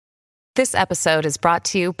This episode is brought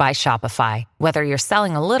to you by Shopify. Whether you're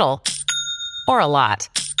selling a little or a lot,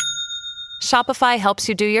 Shopify helps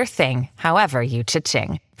you do your thing, however you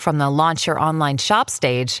cha-ching. From the launch your online shop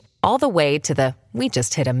stage, all the way to the we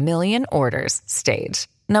just hit 1 million orders stage.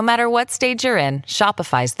 No matter what stage you're in,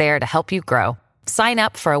 Shopify's there to help you grow. Sign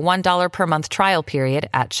up for a $1 per month trial period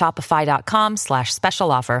at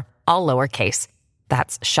shopify.com/special offer, all lowercase.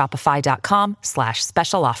 That's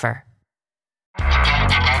shopify.com/special offer.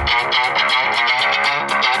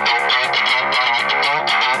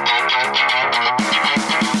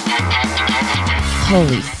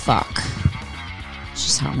 Holy fuck. It's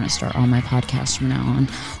just how I'm going to start all my podcasts from now on.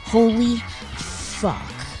 Holy fuck.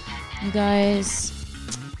 You guys,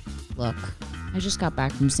 look, I just got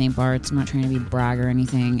back from St. Bart's. I'm not trying to be brag or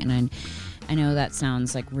anything, and I know that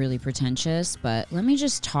sounds like really pretentious, but let me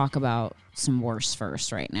just talk about some worst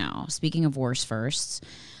firsts right now. Speaking of worst firsts,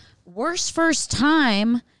 worst first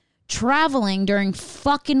time traveling during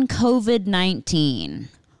fucking COVID-19.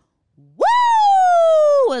 Woo!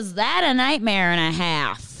 Was that a nightmare and a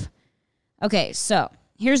half? Okay, so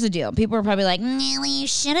here's the deal. People are probably like, well, you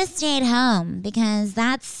should have stayed home because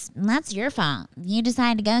that's your fault. If you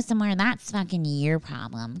decide to go somewhere, that's fucking your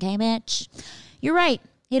problem. Okay, bitch? You're right.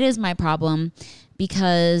 It is my problem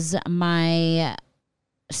because my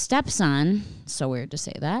stepson, so weird to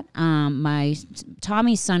say that, my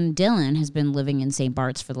Tommy's son Dylan has been living in St.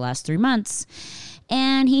 Bart's for the last 3 months,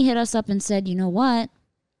 and he hit us up and said, you know what?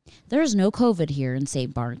 There's no COVID here in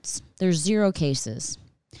St. Bart's. There's 0 cases.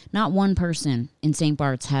 Not one person in St.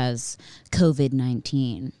 Bart's has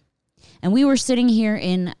COVID-19. And we were sitting here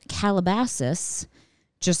in Calabasas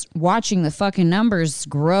just watching the fucking numbers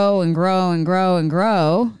grow and grow and grow and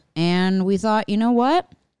grow. And we thought, you know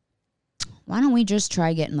what? Why don't we just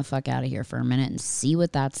try getting the fuck out of here for a minute and see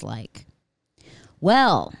what that's like?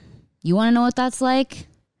 Well, you want to know what that's like?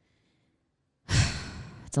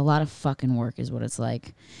 It's a lot of fucking work is what it's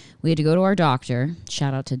like. We had to go to our doctor.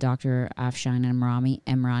 Shout out to Dr. Afshan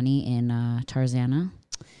Emrani in Tarzana.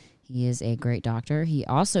 He is a great doctor. He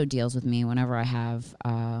also deals with me whenever I have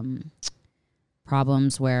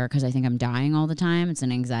problems where, because I think I'm dying all the time. It's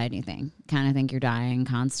an anxiety thing. Kind of think you're dying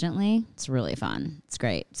constantly. It's really fun. It's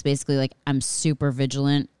great. It's basically like I'm super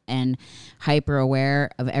vigilant and hyper aware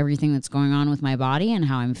of everything that's going on with my body and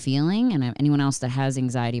how I'm feeling. And anyone else that has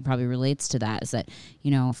anxiety probably relates to that. Is that,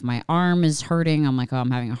 you know, if my arm is hurting, I'm like, oh,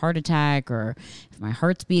 I'm having a heart attack. Or if my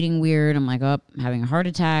heart's beating weird, I'm like, oh, I'm having a heart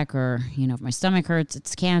attack. Or, you know, if my stomach hurts,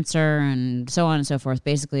 it's cancer, and so on and so forth.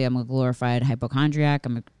 Basically, I'm a glorified hypochondriac.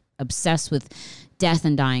 I'm obsessed with death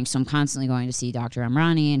and dying. So I'm constantly going to see Dr.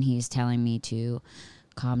 Emrani, and he's telling me to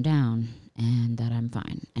calm down and that I'm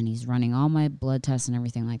fine. And he's running all my blood tests and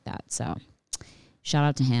everything like that. So shout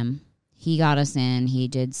out to him. He got us in. He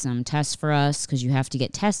did some tests for us because you have to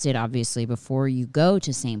get tested, obviously, before you go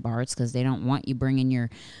to St. Bart's because they don't want you bringing your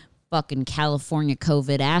fucking California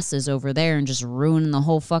COVID asses over there and just ruining the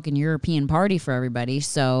whole fucking European party for everybody.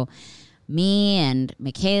 So me and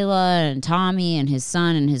Michaela and Tommy and his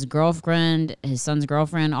son and his girlfriend, his son's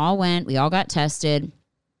girlfriend, all went. We all got tested.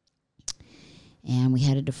 And we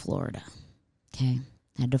headed to Florida. Okay.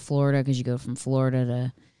 Head to Florida because you go from Florida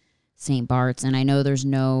to St. Bart's. And I know there's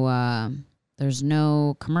no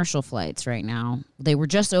commercial flights right now. They were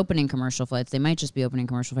just opening commercial flights. They might just be opening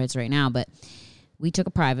commercial flights right now. But we took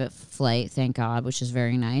a private flight, thank God, which is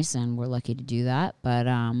very nice. And we're lucky to do that. But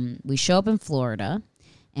we show up in Florida.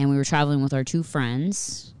 And we were traveling with our 2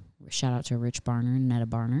 friends. Shout out to Rich Barner and Netta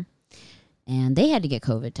Barner. And they had to get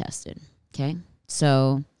COVID tested. Okay.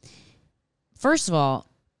 So first of all,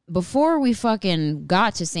 before we fucking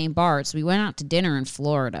got to St. Bart's, we went out to dinner in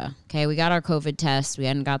Florida. Okay, we got our COVID test. We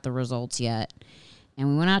hadn't got the results yet. And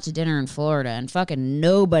we went out to dinner in Florida, and fucking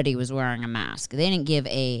nobody was wearing a mask. They didn't give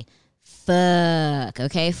a fuck,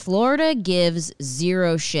 okay? Florida gives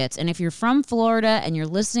 0 shits. And if you're from Florida and you're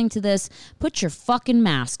listening to this, put your fucking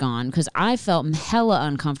mask on because I felt hella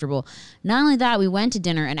uncomfortable. Not only that, we went to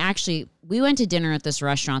dinner, and actually, we went to dinner at this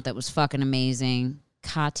restaurant that was fucking amazing.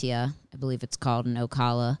 Katia, I believe it's called, in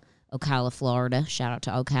Ocala, Florida. Shout out to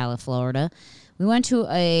Ocala, Florida. We went to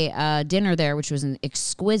a dinner there, which was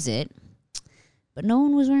exquisite, but no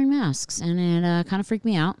one was wearing masks, and it kind of freaked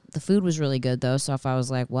me out. The food was really good, though, so if I was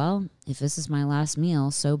like, well, if this is my last meal,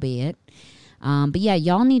 so be it. But yeah,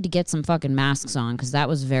 y'all need to get some fucking masks on, because that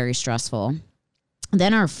was very stressful.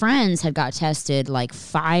 Then our friends had got tested like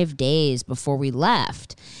 5 days before we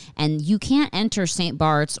left. And you can't enter St.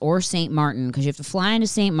 Bart's or St. Martin because you have to fly into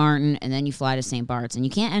St. Martin and then you fly to St. Bart's. And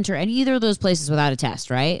you can't enter either of those places without a test,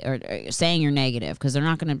 right? Or saying you're negative because they're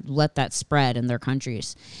not going to let that spread in their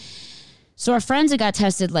countries. So our friends had got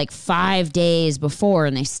tested like 5 days before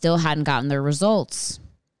and they still hadn't gotten their results.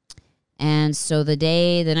 And so the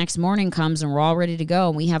next morning comes and we're all ready to go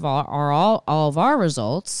and we have all of our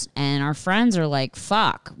results and our friends are like,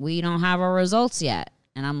 fuck, we don't have our results yet.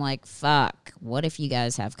 And I'm like, fuck, what if you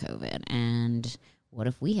guys have COVID? And what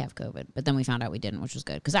if we have COVID? But then we found out we didn't, which was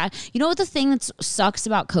good. Because you know what the thing that sucks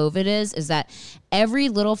about COVID is that every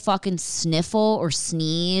little fucking sniffle or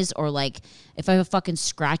sneeze or like if I have a fucking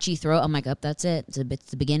scratchy throat, I'm like, oh, that's it. It's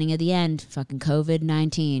the beginning of the end. Fucking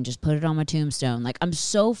COVID-19. Just put it on my tombstone. Like, I'm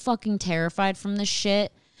so fucking terrified from this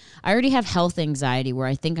shit. I already have health anxiety where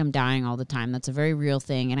I think I'm dying all the time. That's a very real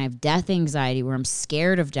thing. And I have death anxiety where I'm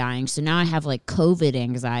scared of dying. So now I have like COVID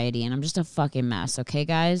anxiety and I'm just a fucking mess. Okay,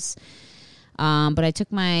 guys? But I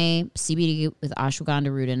took my CBD with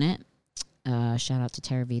ashwagandha root in it. Shout out to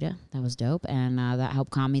Terravita. That was dope. And that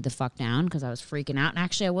helped calm me the fuck down because I was freaking out. And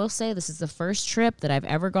actually, I will say this is the first trip that I've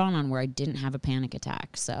ever gone on where I didn't have a panic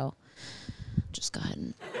attack. So just go ahead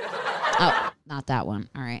and... Oh, not that one.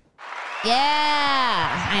 All right.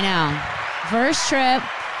 Yeah, I know. First trip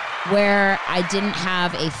where I didn't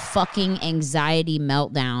have a fucking anxiety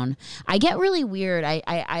meltdown. I get really weird.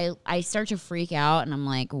 I start to freak out and I'm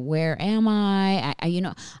like, where am I? I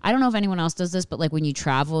don't know if anyone else does this, but like when you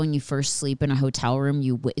travel and you first sleep in a hotel room,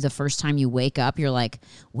 the first time you wake up, you're like,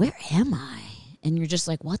 where am I? And you're just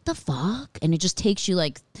like, what the fuck? And it just takes you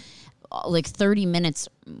like 30 minutes,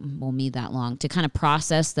 well, me that long, to kind of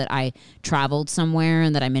process that I traveled somewhere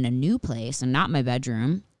and that I'm in a new place and not my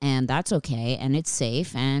bedroom. And that's okay. And it's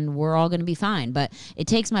safe and we're all going to be fine. But it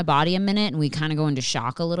takes my body a minute and we kind of go into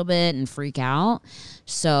shock a little bit and freak out.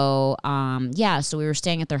 So, so we were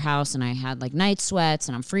staying at their house and I had like night sweats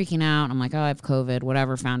and I'm freaking out. I'm like, oh, I have COVID,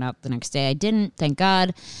 whatever. Found out the next day I didn't, thank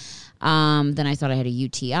God. Then I thought I had a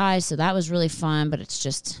UTI, so that was really fun, but it's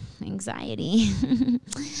just anxiety.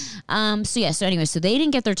 So they didn't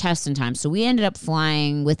get their test in time. So we ended up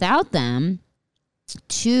flying without them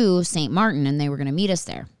to St. Martin, and they were going to meet us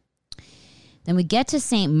there. Then we get to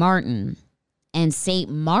St. Martin, and St.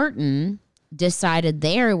 Martin decided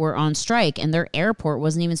they were on strike, and their airport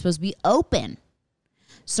wasn't even supposed to be open.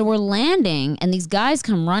 So we're landing, and these guys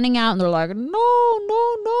come running out, and they're like,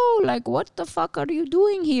 no, like, what the fuck are you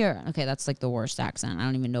doing here? Okay, that's like the worst accent. I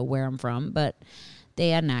don't even know where I'm from, but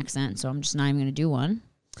they had an accent, so I'm just not even going to do one.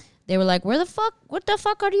 They were like, what the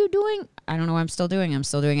fuck are you doing? I don't know what I'm still doing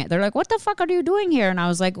it. They're like, what the fuck are you doing here? And I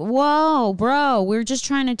was like, whoa, bro, we're just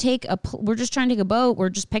trying to take a boat. We're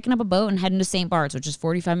just picking up a boat and heading to St. Bart's, which is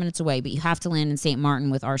 45 minutes away, but you have to land in St.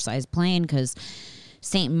 Martin with our size plane because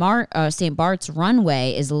St. Bart's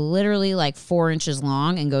runway is literally like 4 inches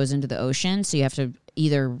long and goes into the ocean. So you have to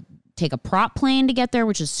either take a prop plane to get there,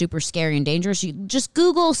 which is super scary and dangerous. You just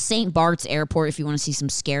Google St. Bart's Airport if you want to see some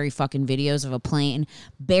scary fucking videos of a plane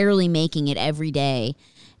barely making it every day.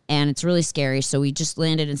 And it's really scary. So we just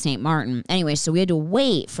landed in St. Martin. Anyway, so we had to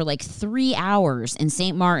wait for like 3 hours in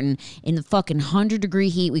St. Martin in the fucking 100-degree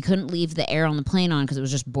heat. We couldn't leave the air on the plane on because it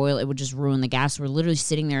was just boil. It would just ruin the gas. We're literally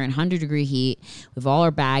sitting there in 100-degree heat with all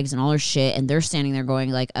our bags and all our shit. And they're standing there going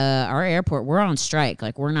like, our airport, we're on strike.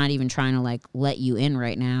 Like, we're not even trying to like let you in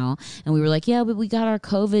right now. And we were like, yeah, but we got our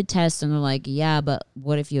COVID test. And they're like, yeah, but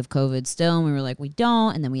what if you have COVID still? And we were like, we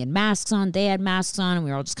don't. And then we had masks on. They had masks on. And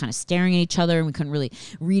we were all just kind of staring at each other. And we couldn't really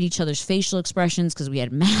read each other's facial expressions because we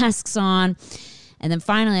had masks on. And then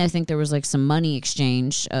finally, I think there was like some money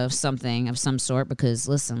exchange of some sort because,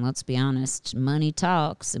 listen, let's be honest, money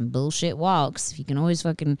talks and bullshit walks. If you can always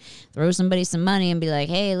fucking throw somebody some money and be like,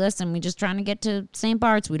 hey, listen, we're just trying to get to St.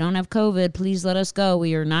 Bart's. We don't have COVID. Please let us go.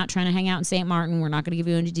 We are not trying to hang out in St. Martin. We're not going to give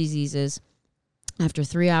you any diseases. After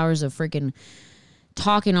 3 hours of freaking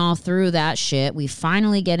talking all through that shit, we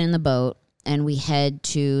finally get in the boat and we head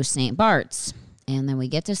to St. Bart's. And then we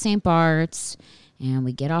get to St. Bart's and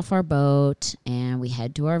we get off our boat and we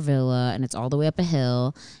head to our villa, and it's all the way up a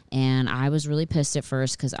hill. And I was really pissed at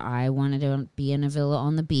first because I wanted to be in a villa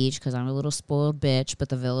on the beach because I'm a little spoiled bitch, but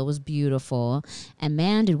the villa was beautiful. And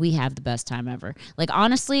man, did we have the best time ever. Like,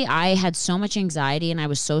 honestly, I had so much anxiety and I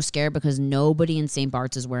was so scared because nobody in St.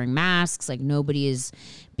 Bart's is wearing masks. Like, nobody is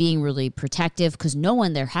being really protective because no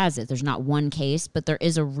one there has it. There's not one case, but there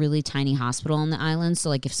is a really tiny hospital on the island. So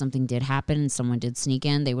like if something did happen and someone did sneak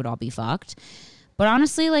in, they would all be fucked. But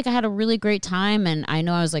honestly, like, I had a really great time, and I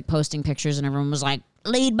know I was like posting pictures and everyone was like,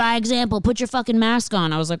 lead by example, put your fucking mask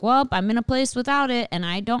on. I was like, well, I'm in a place without it and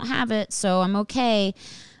I don't have it, so I'm okay.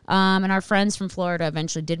 And our friends from Florida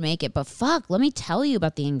eventually did make it. But fuck, let me tell you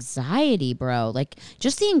about the anxiety, bro. Like,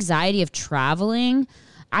 just the anxiety of traveling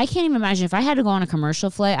I can't even imagine if I had to go on a commercial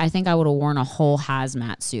flight, I think I would have worn a whole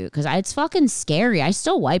hazmat suit because it's fucking scary. I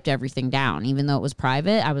still wiped everything down, even though it was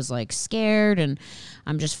private. I was like scared and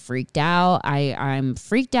I'm just freaked out. I'm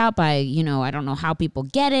freaked out by, I don't know how people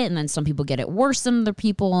get it. And then some people get it worse than other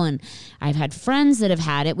people. And I've had friends that have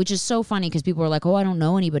had it, which is so funny because people are like, oh, I don't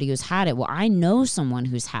know anybody who's had it. Well, I know someone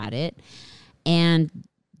who's had it. And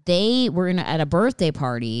they were at a birthday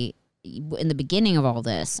party in the beginning of all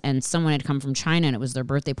this, and someone had come from China and it was their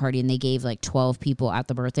birthday party and they gave like 12 people at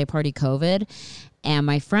the birthday party COVID. And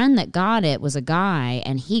my friend that got it was a guy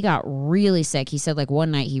and he got really sick. He said like one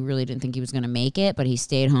night he really didn't think he was going to make it, but he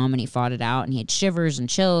stayed home and he fought it out and he had shivers and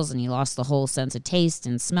chills and he lost the whole sense of taste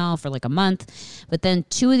and smell for like a month. But then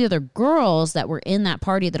two of the other girls that were in that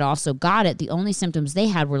party that also got it, the only symptoms they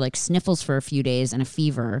had were like sniffles for a few days and a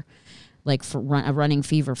fever, like for a running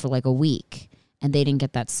fever for like a week. And they didn't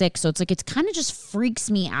get that sick. So it's like, it's kind of just freaks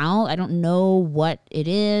me out. I don't know what it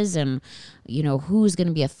is and, who's going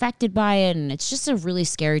to be affected by it. And it's just a really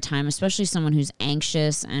scary time, especially someone who's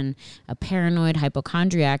anxious and a paranoid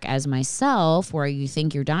hypochondriac as myself, where you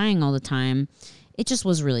think you're dying all the time. It just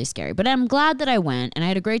was really scary. But I'm glad that I went and I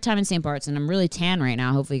had a great time in St. Bart's and I'm really tan right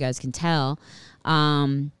now. Hopefully you guys can tell.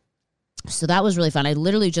 So that was really fun. I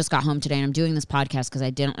literally just got home today and I'm doing this podcast because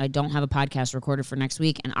I don't have a podcast recorded for next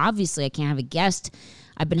week. And obviously I can't have a guest.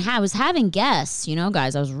 I was having guests,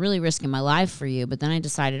 guys, I was really risking my life for you. But then I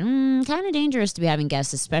decided, kind of dangerous to be having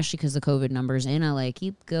guests, especially because the COVID numbers in LA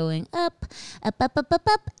keep going up.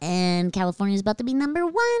 And California is about to be number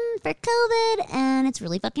 1 for COVID. And it's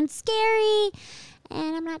really fucking scary.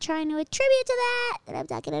 And I'm not trying to attribute to that. And I'm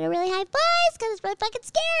talking at a really high voice because it's really fucking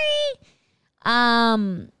scary.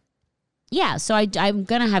 Yeah, so I'm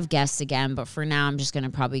going to have guests again, but for now I'm just going to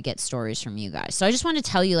probably get stories from you guys. So I just want to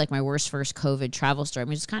tell you like my worst first COVID travel story. I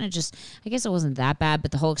mean, it's kind of I guess it wasn't that bad,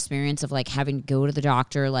 but the whole experience of like having to go to the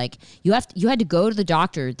doctor, like you had to go to the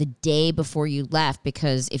doctor the day before you left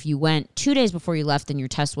because if you went 2 days before you left, then your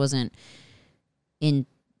test wasn't it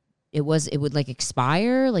would like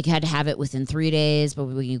expire. Like you had to have it within 3 days, but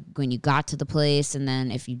when you got to the place and then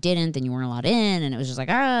if you didn't, then you weren't allowed in and it was just like,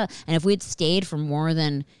 And if we'd stayed for more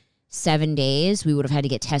than 7 days, we would have had to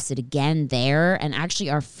get tested again there. And actually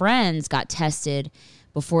our friends got tested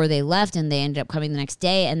before they left and they ended up coming the next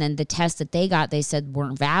day. And then the tests that they got, they said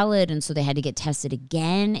weren't valid. And so they had to get tested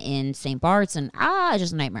again in St. Bart's and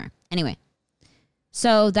just a nightmare. Anyway,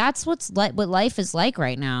 so that's what life is like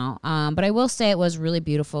right now. But I will say it was really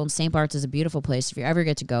beautiful. And St. Bart's is a beautiful place. If you ever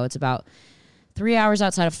get to go, it's about 3 hours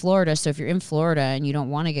outside of Florida. So if you're in Florida and you don't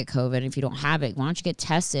want to get COVID, if you don't have it, why don't you get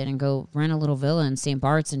tested and go rent a little villa in St.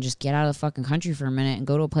 Bart's and just get out of the fucking country for a minute and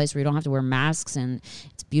go to a place where you don't have to wear masks and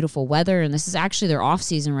it's beautiful weather. And this is actually their off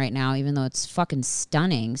season right now, even though it's fucking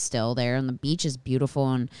stunning still there. And the beach is beautiful.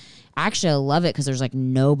 And actually I love it because there's like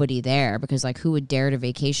nobody there because like who would dare to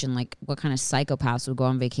vacation? Like what kind of psychopaths would go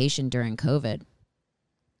on vacation during COVID?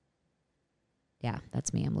 Yeah,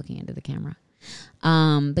 that's me. I'm looking into the camera.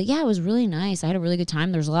 But yeah, it was really nice. I had a really good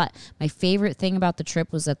time. There's a lot. My favorite thing about the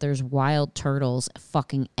trip was that there's wild turtles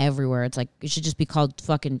fucking everywhere. It's like, it should just be called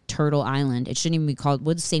fucking Turtle Island. It shouldn't even be called,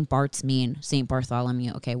 what does St. Bart's mean? St.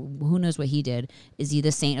 Bartholomew. Okay. Who knows what he did? Is he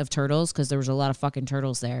the saint of turtles? Cause there was a lot of fucking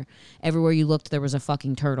turtles there. Everywhere you looked, there was a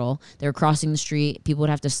fucking turtle. They were crossing the street. People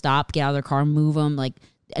would have to stop, get out of their car, move them.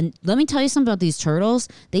 And let me tell you something about these turtles.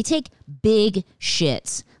 They take big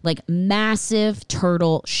shits, like massive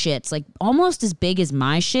turtle shits, like almost as big as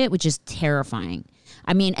my shit, which is terrifying.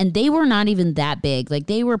 I mean, and they were not even that big. Like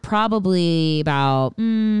they were probably about,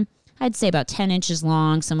 I'd say about 10 inches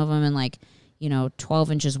long. Some of them in like, 12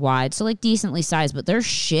 inches wide. So like decently sized, but their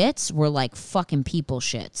shits were like fucking people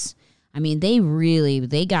shits. I mean,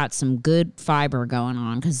 they got some good fiber going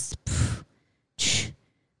on because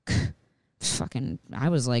fucking, I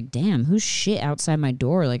was like, damn, who's shit outside my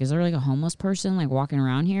door? Like, is there like a homeless person like walking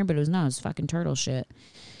around here? But it was fucking turtle shit.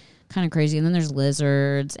 Kind of crazy. And then there's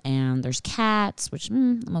lizards and there's cats, which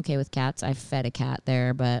I'm okay with cats. I fed a cat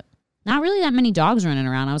there, but not really that many dogs running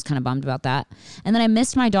around. I was kind of bummed about that. And then I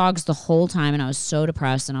missed my dogs the whole time and I was so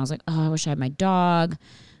depressed and I was like, oh, I wish I had my dog.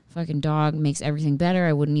 Fucking dog makes everything better.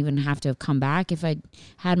 I wouldn't even have to have come back if I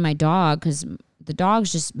had my dog because the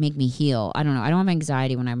dogs just make me heal. I don't know. I don't have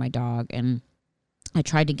anxiety when I have my dog. And I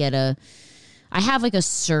tried to I have like a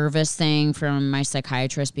service thing from my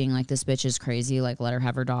psychiatrist being like, this bitch is crazy. Like, let her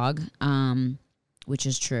have her dog, which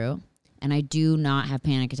is true. And I do not have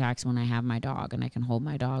panic attacks when I have my dog and I can hold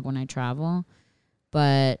my dog when I travel.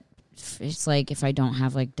 But it's like if I don't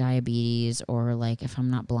have like diabetes or like if I'm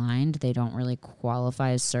not blind, they don't really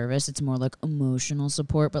qualify as service. It's more like emotional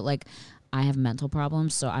support. But like I have mental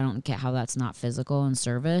problems, so I don't get how that's not physical and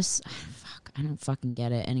service. Fuck. I don't fucking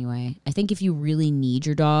get it anyway. I think if you really need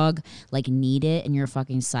your dog, like need it, and you're a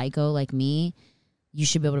fucking psycho like me, you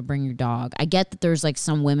should be able to bring your dog. I get that there's like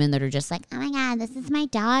some women that are just like, oh my God, this is my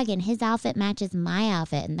dog and his outfit matches my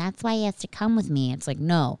outfit and that's why he has to come with me. It's like,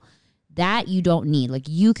 no, that you don't need. Like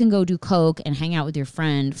you can go do coke and hang out with your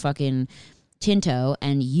friend fucking Tinto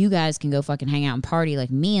and you guys can go fucking hang out and party. Like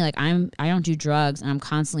me, like I don't do drugs and I'm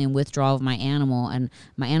constantly in withdrawal of my animal and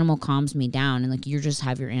my animal calms me down and like you just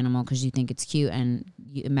have your animal because you think it's cute and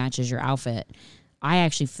it matches your outfit. I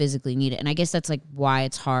actually physically need it. And I guess that's like why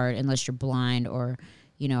it's hard unless you're blind or,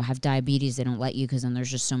 you know, have diabetes. They don't let you because then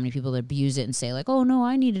there's just so many people that abuse it and say like, oh, no,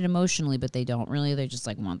 I need it emotionally. But they don't really. They just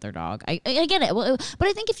like want their dog. I get it. Well, but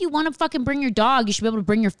I think if you want to fucking bring your dog, you should be able to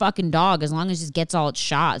bring your fucking dog as long as it gets all its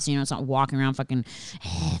shots. You know, it's not walking around fucking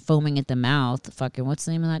foaming at the mouth. Fucking what's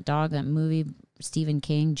the name of that dog? That movie, Stephen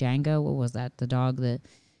King, Django. What was that? The dog that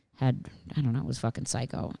had, I don't know, it was fucking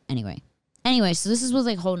psycho. Anyway, so this was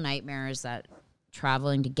like whole nightmares that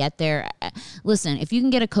traveling to get there. Listen, if you can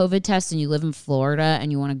get a COVID test and you live in Florida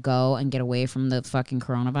and you want to go and get away from the fucking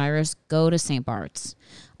coronavirus, go to St. Bart's.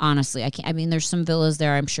 Honestly, I mean, there's some villas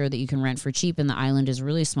there I'm sure that you can rent for cheap and the island is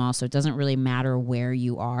really small, so it doesn't really matter where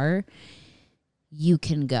you are. You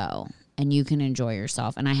can go and you can enjoy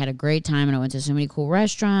yourself. And I had a great time and I went to so many cool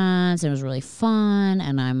restaurants. It was really fun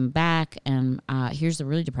and I'm back. And here's the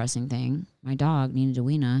really depressing thing. My dog, Nina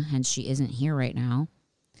Dewena, hence she isn't here right now.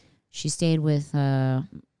 She stayed with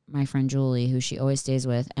my friend Julie, who she always stays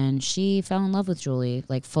with, and she fell in love with Julie,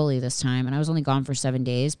 like, fully this time. And I was only gone for 7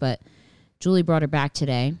 days, but Julie brought her back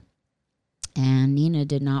today, and Nina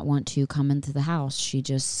did not want to come into the house. She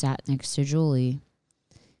just sat next to Julie.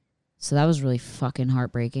 So that was really fucking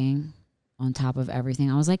heartbreaking on top of everything.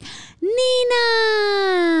 I was like,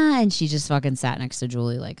 Nina! And she just fucking sat next to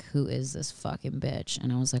Julie like, who is this fucking bitch?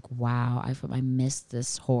 And I was like, wow, I missed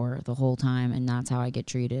this whore the whole time, and that's how I get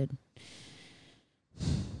treated.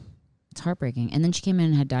 It's heartbreaking. And then she came in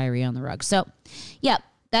and had diarrhea on the rug. So, yeah,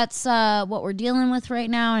 that's what we're dealing with right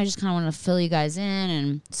now. I just kind of want to fill you guys in.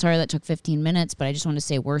 And sorry that took 15 minutes, but I just want to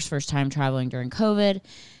say worst first time traveling during COVID.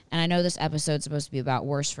 And I know this episode's supposed to be about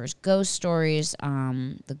worst first ghost stories.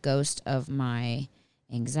 The ghost of my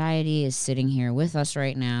anxiety is sitting here with us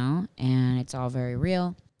right now, and it's all very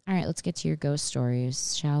real. All right, let's get to your ghost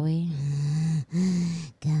stories, shall we?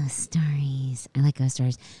 Ghost stories. I like ghost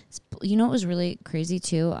stories. You know what was really crazy,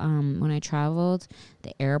 too? When I traveled,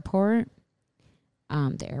 the airport.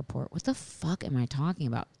 What the fuck am I talking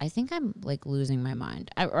about? I think I'm, like, losing my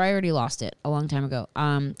mind. I already lost it a long time ago.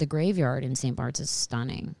 The graveyard in St. Bart's is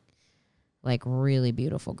stunning. Like, really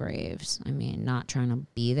beautiful graves. I mean, not trying to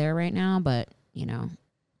be there right now, but, you know.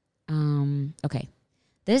 Okay.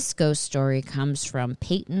 This ghost story comes from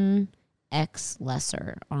Peyton X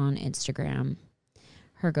Lesser on Instagram.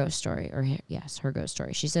 Her ghost story.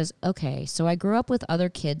 She says, okay, so I grew up with other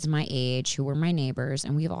kids my age who were my neighbors,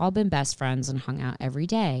 and we've all been best friends and hung out every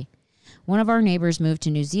day. One of our neighbors moved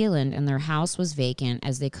to New Zealand, and their house was vacant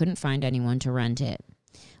as they couldn't find anyone to rent it.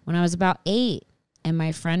 When I was about 8, and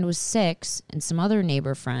my friend was 6, and some other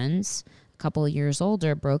neighbor friends, a couple of years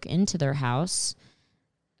older, broke into their house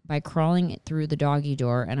by crawling through the doggy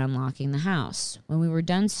door and unlocking the house. When we were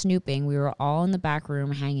done snooping, we were all in the back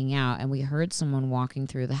room hanging out, and we heard someone walking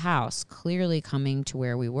through the house, clearly coming to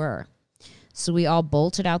where we were. So we all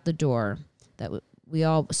bolted out the door that we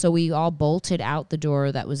all bolted out the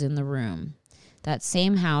door that was in the room. That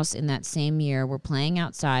same house in that same year, we're playing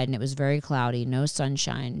outside, and it was very cloudy, no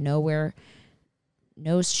sunshine, no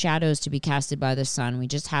shadows to be casted by the sun. We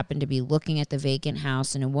just happened to be looking at the vacant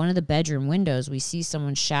house, and in one of the bedroom windows, we see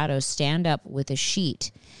someone's shadow stand up with a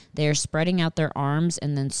sheet. They are spreading out their arms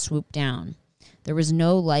and then swoop down. There was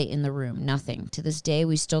no light in the room, nothing. To this day,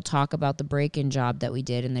 we still talk about the break-in job that we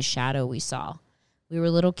did and the shadow we saw. We were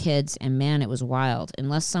little kids, and man, it was wild.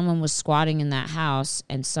 Unless someone was squatting in that house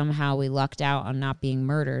and somehow we lucked out on not being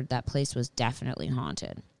murdered, that place was definitely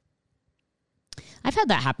haunted. I've had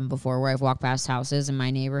that happen before where I've walked past houses in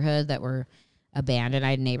my neighborhood that were abandoned.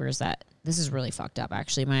 I had neighbors that, this is really fucked up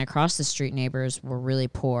actually. My across the street neighbors were really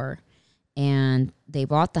poor and they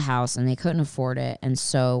bought the house and they couldn't afford it. And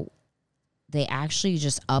so they actually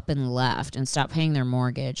just up and left and stopped paying their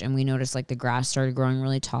mortgage. And we noticed like the grass started growing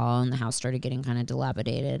really tall and the house started getting kind of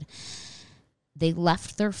dilapidated. They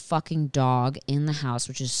left their fucking dog in the house,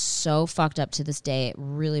 which is so fucked up to this day. It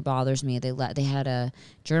really bothers me. They had a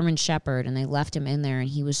German Shepherd and they left him in there and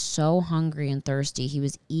he was so hungry and thirsty. He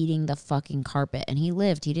was eating the fucking carpet and he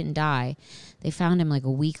lived. He didn't die. They found him like a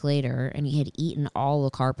week later and he had eaten all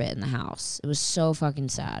the carpet in the house. It was so fucking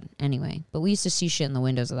sad. Anyway, but we used to see shit in the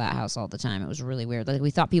windows of that house all the time. It was really weird. Like we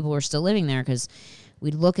thought people were still living there because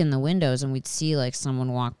we'd look in the windows and we'd see like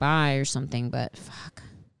someone walk by or something, but fuck,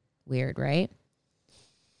 weird, right?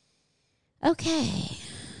 Okay,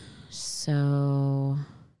 so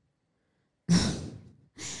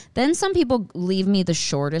then some people leave me the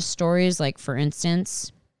shortest stories. Like, for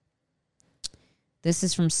instance, this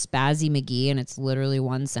is from Spazzy McGee, and it's literally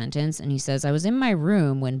one sentence. And he says, I was in my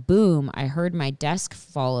room when, boom, I heard my desk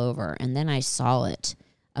fall over, and then I saw it.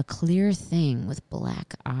 A clear thing with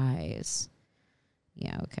black eyes.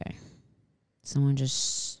 Yeah, okay. Someone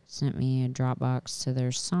just sent me a Dropbox to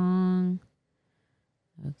their song.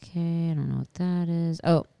 Okay, I don't know what that is.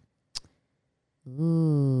 Oh.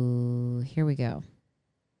 Ooh, here we go.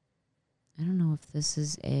 I don't know if this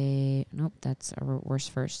is a... Nope, that's a worse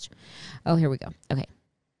first. Oh, here we go. Okay.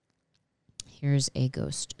 Here's a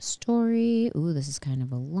ghost story. Ooh, this is kind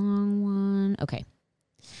of a long one. Okay.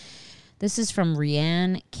 This is from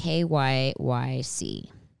Rianne KYYC.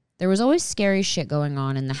 There was always scary shit going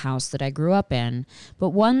on in the house that I grew up in, but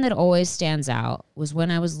one that always stands out was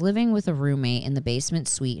when I was living with a roommate in the basement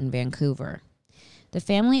suite in Vancouver. The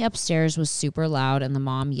family upstairs was super loud and the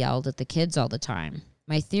mom yelled at the kids all the time.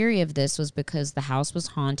 My theory of this was because the house was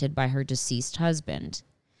haunted by her deceased husband.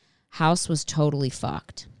 House was totally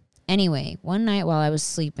fucked. Anyway, one night while I was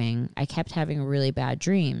sleeping, I kept having really bad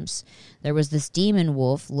dreams. There was this demon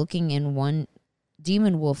wolf looking thing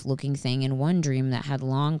in one dream that had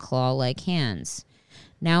long claw-like hands.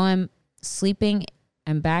 Now I'm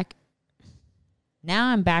back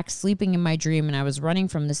sleeping in my dream, and I was running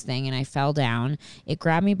from this thing and I fell down. It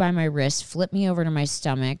grabbed me by my wrist, flipped me over to my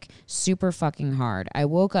stomach super fucking hard. I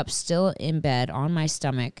woke up still in bed on my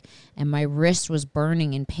stomach and my wrist was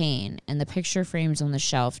burning in pain, and the picture frames on the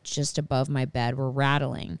shelf just above my bed were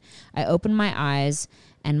rattling. I opened my eyes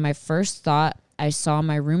and my first thought, I saw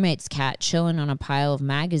my roommate's cat chilling on a pile of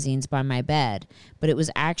magazines by my bed, but it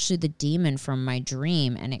was actually the demon from my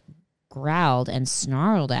dream, and it growled and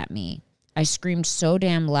snarled at me. I screamed so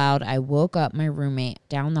damn loud I woke up my roommate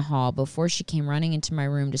down the hall. Before she came running into my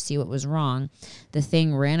room to see what was wrong, the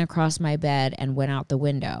thing ran across my bed and went out the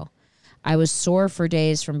window. I was sore for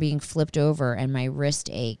days from being flipped over and my wrist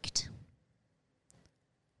ached.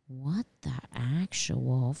 What the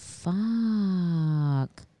actual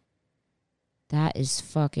fuck? That is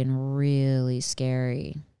fucking really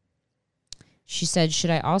scary. She said, should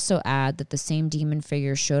I also add that the same demon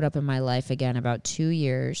figure showed up in my life again about 2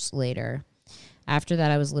 years later? After that,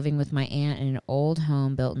 I was living with my aunt in an old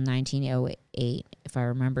home built in 1908, if I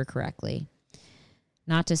remember correctly.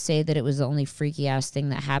 Not to say that it was the only freaky-ass thing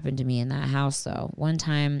that happened to me in that house, though. One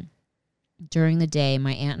time during the day,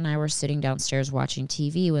 my aunt and I were sitting downstairs watching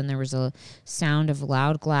TV when there was a sound of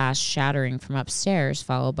loud glass shattering from upstairs,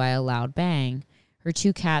 followed by a loud bang. Her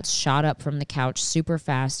 2 cats shot up from the couch super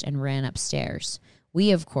fast and ran upstairs.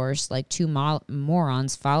 We, of course, like 2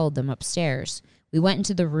 morons, followed them upstairs. We went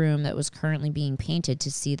into the room that was currently being painted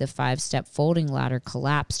to see the 5-step folding ladder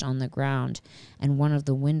collapsed on the ground, and one of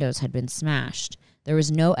the windows had been smashed. There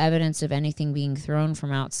was no evidence of anything being thrown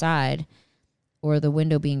from outside or the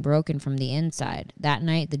window being broken from the inside. That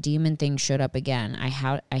night, the demon thing showed up again. I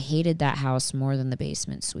hated that house more than the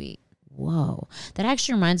basement suite. Whoa. That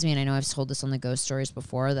actually reminds me, and I know I've told this on the ghost stories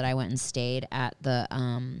before, that I went and stayed at the,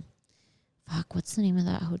 what's the name of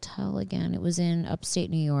that hotel again? It was in upstate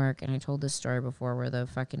New York, and I told this story before where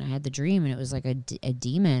I had the dream, and it was like a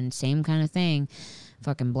demon, same kind of thing.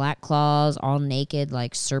 Fucking black claws, all naked,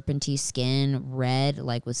 like serpenty skin, red,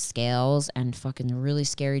 like with scales, and fucking really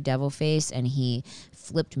scary devil face, and he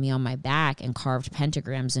flipped me on my back and carved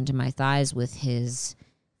pentagrams into my thighs with his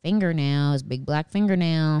fingernail, his big black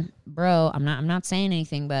fingernail. Bro, I'm not saying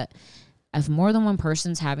anything, but if more than one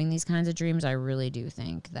person's having these kinds of dreams, I really do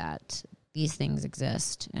think that these things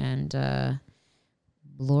exist, and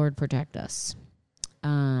Lord protect us.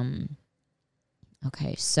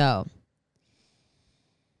 Okay, so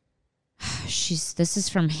this is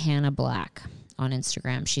from Hannah Black on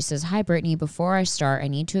Instagram. She says, "Hi Brittany, before I start, I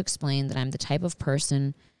need to explain that I'm the type of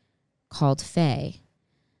person called Fae.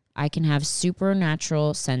 I can have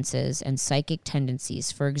supernatural senses and psychic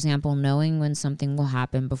tendencies, for example, knowing when something will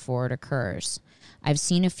happen before it occurs. I've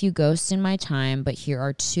seen a few ghosts in my time, but here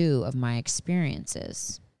are 2 of my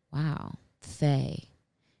experiences." Wow. Fae.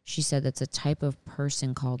 She said that's a type of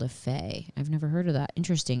person called a Fae. I've never heard of that.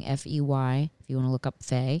 Interesting. Fey, if you want to look up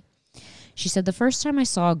Fae. She said, the first time I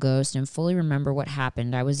saw a ghost and fully remember what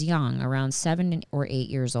happened, I was young, around 7 or 8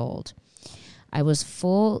 years old. I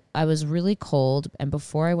was really cold, and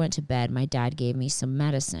before I went to bed, my dad gave me some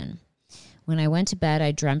medicine. When I went to bed,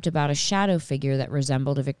 I dreamt about a shadow figure that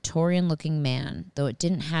resembled a Victorian-looking man, though it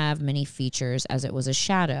didn't have many features as it was a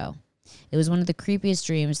shadow. It was one of the creepiest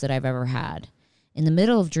dreams that I've ever had. In the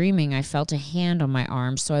middle of dreaming, I felt a hand on my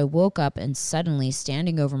arm, so I woke up and suddenly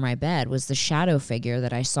standing over my bed was the shadow figure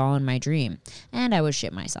that I saw in my dream, and I would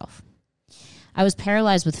shit myself. I was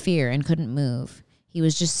paralyzed with fear and couldn't move. He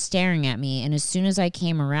was just staring at me, and as soon as I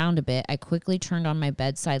came around a bit, I quickly turned on my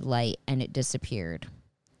bedside light and it disappeared.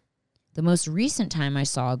 The most recent time I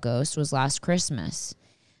saw a ghost was last Christmas.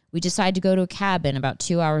 We decided to go to a cabin about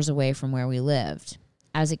 2 hours away from where we lived.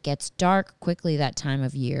 As it gets dark quickly that time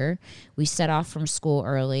of year, we set off from school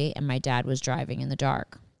early and my dad was driving in the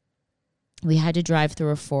dark. We had to drive through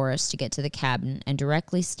a forest to get to the cabin, and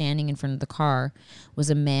directly standing in front of the car was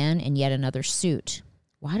a man in yet another suit.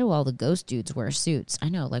 Why do all the ghost dudes wear suits? I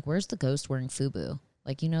know, like, where's the ghost wearing FUBU?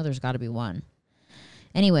 Like, there's got to be one.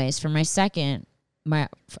 Anyways, for a second, my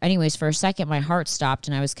heart stopped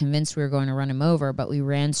and I was convinced we were going to run him over, but we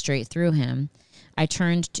ran straight through him. I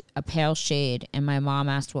turned a pale shade and my mom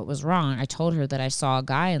asked what was wrong. I told her that I saw a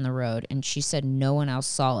guy in the road and she said no one else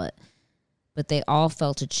saw it, but they all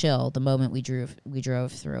felt a chill the moment we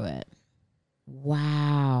drove through it.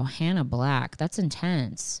 Wow, Hannah Black, that's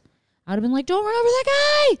intense. I would have been like, don't run over that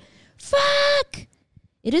guy! Fuck!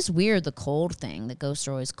 It is weird, the cold thing, that ghosts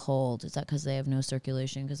are always cold. Is that because they have no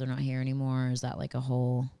circulation because they're not here anymore? Or is that like a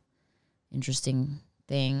whole interesting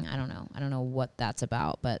thing? I don't know. I don't know what that's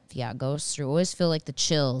about. But yeah, ghosts always feel like the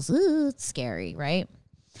chills. Ooh, it's scary, right?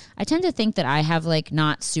 I tend to think that I have like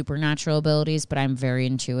not supernatural abilities, but I'm very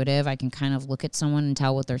intuitive. I can kind of look at someone and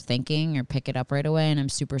tell what they're thinking or pick it up right away, and I'm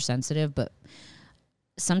super sensitive. But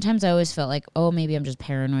sometimes I always felt like, oh, maybe I'm just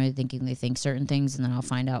paranoid thinking they think certain things, and then I'll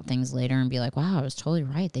find out things later and be like, wow, I was totally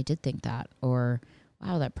right. They did think that. Or,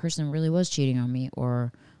 wow, that person really was cheating on me.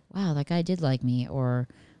 Or, wow, that guy did like me. Or,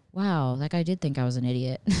 wow, that guy did think I was an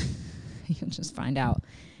idiot. You'll just find out.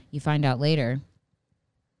 You find out later.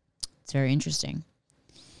 It's very interesting.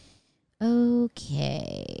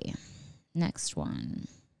 Okay. Next one.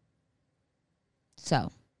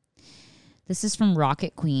 So, this is from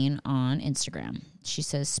Rocket Queen on Instagram. She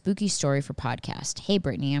says, spooky story for podcast. Hey,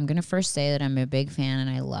 Brittany, I'm going to first say that I'm a big fan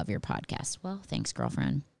and I love your podcast. Well, thanks,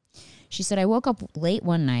 girlfriend. She said, I woke up late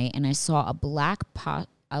one night and I saw a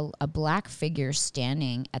black figure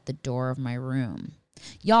standing at the door of my room.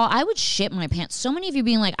 Y'all, I would shit my pants. So many of you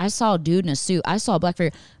being like, I saw a dude in a suit. I saw a black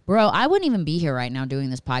figure. Bro, I wouldn't even be here right now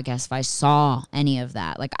doing this podcast if I saw any of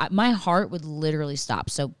that. Like, my heart would literally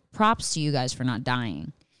stop. So props to you guys for not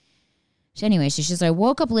dying. So anyway, she says, I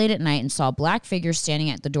woke up late at night and saw a black figure standing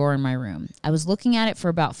at the door in my room. I was looking at it for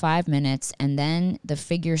about 5 minutes, and then the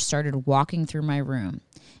figure started walking through my room.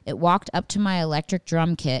 It walked up to my electric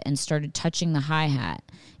drum kit and started touching the hi-hat.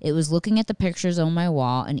 It was looking at the pictures on my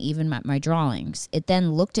wall and even at my drawings. It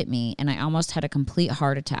then looked at me, and I almost had a complete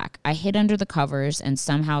heart attack. I hid under the covers and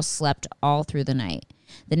somehow slept all through the night.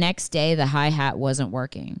 The next day, the hi-hat wasn't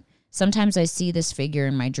working. Sometimes I see this figure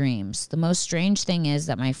in my dreams. The most strange thing is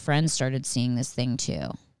that my friends started seeing this thing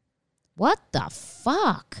too. What the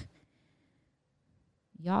fuck?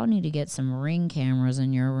 Y'all need to get some Ring cameras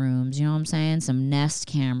in your rooms. You know what I'm saying? Some Nest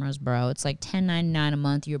cameras, bro. It's like $10.99 a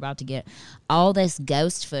month. You're about to get all this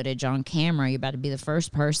ghost footage on camera. You're about to be the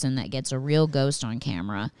first person that gets a real ghost on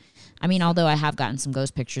camera. I mean, although I have gotten some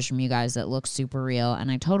ghost pictures from you guys that look super real,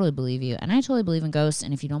 and I totally believe you. And I totally believe in ghosts,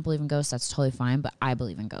 and if you don't believe in ghosts, that's totally fine, but I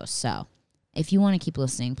believe in ghosts. So if you want to keep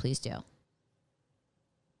listening, please do.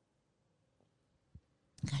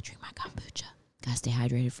 Gotta drink my kombucha. Gotta stay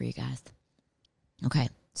hydrated for you guys. Okay,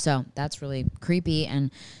 so that's really creepy,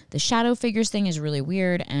 and the shadow figures thing is really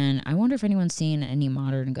weird, and I wonder if anyone's seen any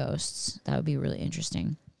modern ghosts. That would be really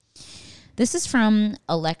interesting. This is from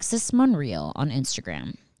Alexis Monreal on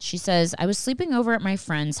Instagram. She says, I was sleeping over at my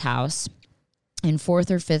friend's house in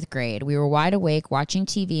 4th or 5th grade. We were wide awake watching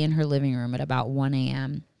TV in her living room at about 1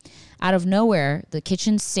 a.m. Out of nowhere, the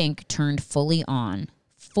kitchen sink turned fully on.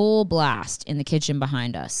 Full blast in the kitchen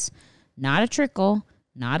behind us. Not a trickle,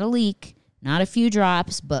 not a leak, not a few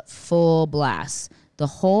drops, but full blast. The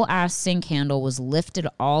whole ass sink handle was lifted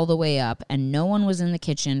all the way up, and no one was in the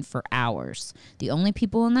kitchen for hours. The only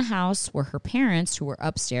people in the house were her parents, who were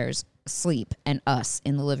upstairs asleep, and us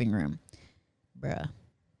in the living room. Bruh.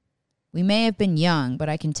 We may have been young, but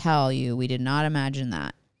I can tell you we did not imagine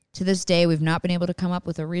that. To this day, we've not been able to come up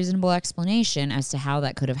with a reasonable explanation as to how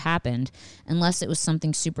that could have happened, unless it was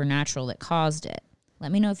something supernatural that caused it.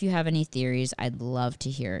 Let me know if you have any theories. I'd love to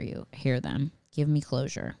hear them. Give me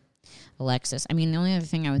closure. Alexis. I mean, the only other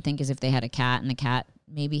thing I would think is if they had a cat and the cat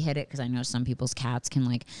maybe hit it, because I know some people's cats can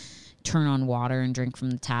like turn on water and drink from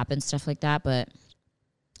the tap and stuff like that. But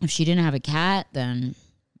if she didn't have a cat, then,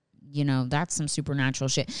 you know, that's some supernatural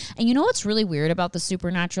shit. And you know what's really weird about the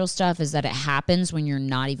supernatural stuff is that it happens when you're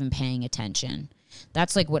not even paying attention.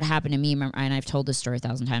 that's like what happened to me. And I've told this story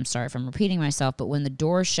 1,000 times. Sorry if I'm repeating myself. But when the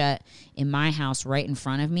door shut in my house right in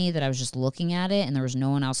front of me, that I was just looking at it and there was no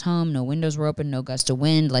one else home, no windows were open, no gust of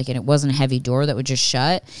wind, like, and it wasn't a heavy door that would just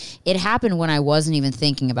shut. It happened when I wasn't even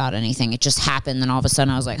thinking about anything. It just happened. Then all of a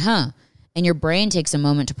sudden I was like, huh. And your brain takes a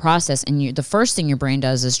moment to process, and the first thing your brain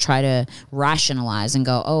does is try to rationalize and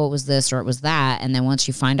go, oh, it was this or it was that. And then once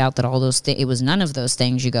you find out that all those it was none of those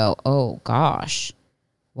things, you go, oh, gosh,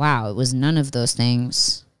 wow, it was none of those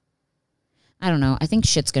things. I don't know. I think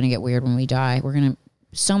shit's going to get weird when we die. We're going to,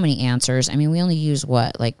 so many answers. I mean, we only use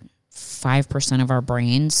what, like 5% of our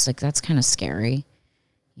brains? Like, that's kind of scary,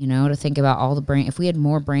 you know, to think about all the brain. If we had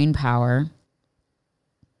more brain power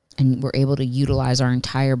and we're able to utilize our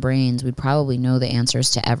entire brains, we'd probably know the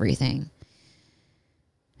answers to everything.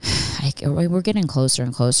 We're getting closer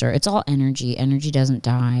and closer. It's all energy. Energy doesn't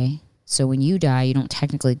die. So when you die, you don't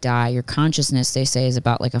technically die. Your consciousness, they say, is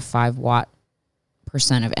about like a 5%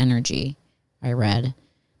 of energy, I read.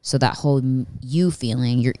 So that whole you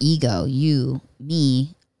feeling, your ego, you,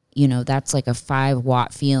 me, you know, that's like a 5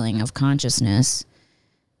 feeling of consciousness.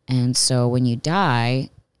 And so when you die,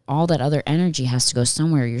 all that other energy has to go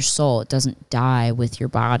somewhere, your soul. It doesn't die with your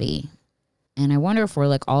body. And I wonder if we're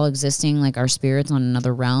like all existing like our spirits on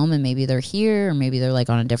another realm, and maybe they're here or maybe they're like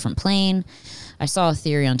on a different plane. I saw a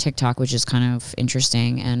theory on TikTok, which is kind of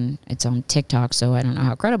interesting, and it's on TikTok, so I don't know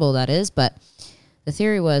how credible that is, but the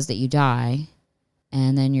theory was that you die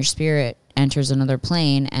and then your spirit enters another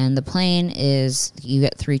plane, and the plane is, you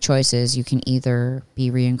get 3 choices. You can either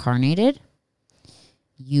be reincarnated,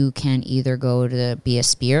 you can either go to be a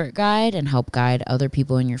spirit guide and help guide other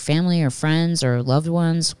people in your family or friends or loved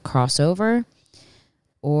ones cross over,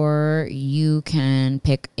 or you can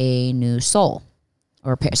pick a new soul.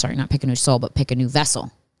 Or, not pick a new soul, but pick a new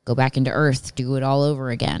vessel. Go back into Earth, do it all over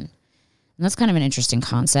again. And that's kind of an interesting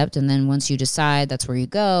concept. And then once you decide, that's where you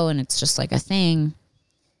go, and it's just like a thing.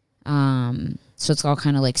 So it's all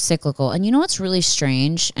kind of like cyclical. And you know what's really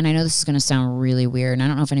strange? And I know this is going to sound really weird, and I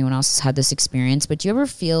don't know if anyone else has had this experience, but do you ever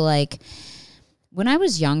feel like when I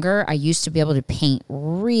was younger, I used to be able to paint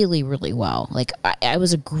really, really well. Like I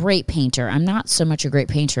was a great painter. I'm not so much a great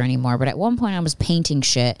painter anymore, but at one point I was painting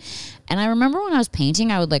shit. And I remember when I was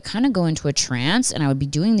painting, I would like kind of go into a trance, and I would be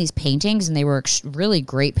doing these paintings, and they were really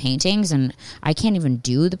great paintings. And I can't even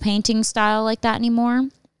do the painting style like that anymore.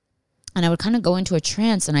 And I would kind of go into a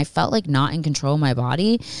trance, and I felt like not in control of my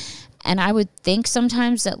body. And I would think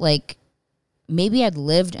sometimes that like maybe I'd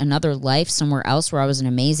lived another life somewhere else where I was an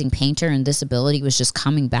amazing painter, and this ability was just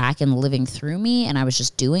coming back and living through me, and I was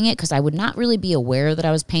just doing it because I would not really be aware that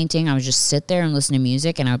I was painting. I would just sit there and listen to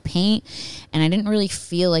music, and I would paint, and I didn't really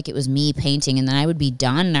feel like it was me painting. And then I would be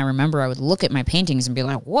done, and I remember I would look at my paintings and be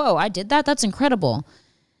like, whoa, I did that? That's incredible.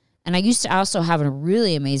 And I used to also have a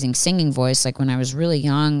really amazing singing voice. Like when I was really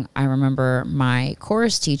young, I remember my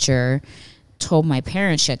chorus teacher told my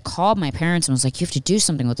parents, she had called my parents and was like, you have to do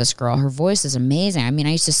something with this girl. Her voice is amazing. I mean,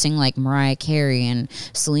 I used to sing like Mariah Carey and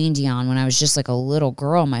Celine Dion when I was just like a little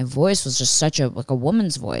girl. My voice was just such a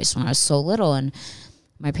woman's voice when I was so little. And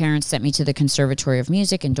my parents sent me to the Conservatory of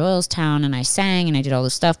Music in Doylestown, and I sang and I did all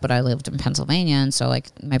this stuff, but I lived in Pennsylvania. And so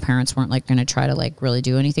like my parents weren't like going to try to like really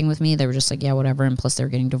do anything with me. They were just like, yeah, whatever. And plus they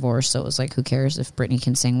were getting divorced. So it was like, who cares if Brittany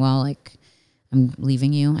can sing well? Like, I'm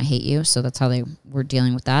leaving you. I hate you. So that's how they were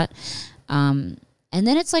dealing with that. And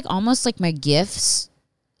then it's like almost like my gifts,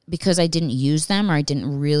 because I didn't use them or I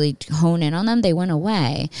didn't really hone in on them, they went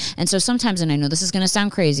away. And so sometimes, and I know this is going to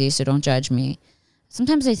sound crazy, so don't judge me.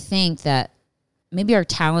 Sometimes I think that maybe our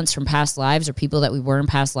talents from past lives or people that we were in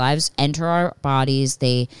past lives enter our bodies.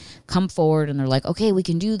 They come forward and they're like, okay, we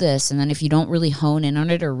can do this. And then if you don't really hone in on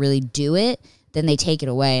it or really do it, then they take it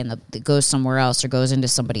away and it goes somewhere else or goes into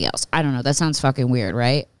somebody else. I don't know. That sounds fucking weird,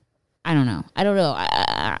 right? I don't know.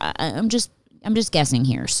 I'm just guessing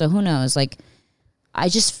here. So who knows? Like, I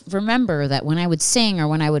just remember that when I would sing or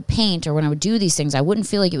when I would paint or when I would do these things, I wouldn't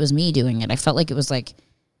feel like it was me doing it. I felt like it was like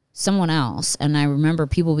someone else. And I remember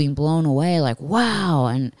people being blown away like, wow.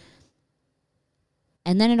 And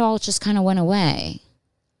then it all just kind of went away,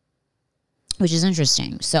 which is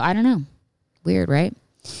interesting. So I don't know. Weird, right?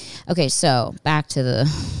 Okay. So back to the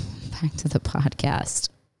podcast.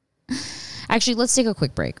 Actually, let's take a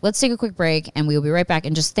quick break. And we will be right back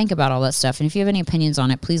and just think about all that stuff. And if you have any opinions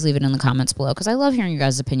on it, please leave it in the comments below, because I love hearing your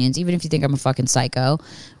guys' opinions. Even if you think I'm a fucking psycho,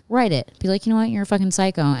 write it. Be like, you know what? You're a fucking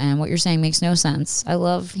psycho, and what you're saying makes no sense. I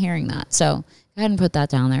love hearing that. So go ahead and put that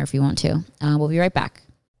down there if you want to. We'll be right back.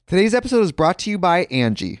 Today's episode is brought to you by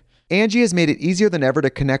Angie. Angie has made it easier than ever to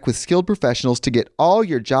connect with skilled professionals to get all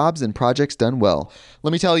your jobs and projects done well.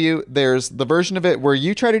 Let me tell you, there's the version of it where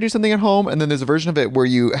you try to do something at home, and then there's a version of it where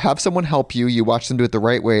you have someone help you, you watch them do it the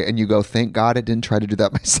right way, and you go, thank God I didn't try to do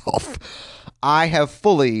that myself. I have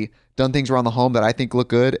fully done things around the home that I think look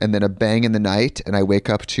good, and then a bang in the night, and I wake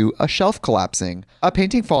up to a shelf collapsing, a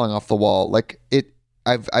painting falling off the wall.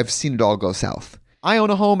 I've seen it all go south. I own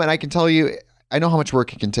a home, and I can tell you, I know how much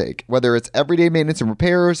work it can take. Whether it's everyday maintenance and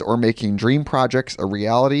repairs or making dream projects a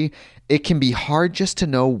reality, it can be hard just to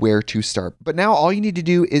know where to start. But now all you need to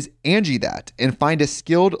do is Angie that and find a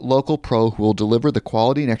skilled local pro who will deliver the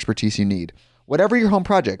quality and expertise you need. Whatever your home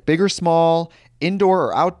project, big or small, indoor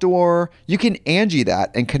or outdoor, you can Angie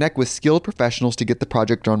that and connect with skilled professionals to get the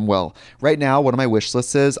project done well. Right now, one of my wish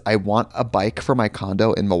lists is I want a bike for my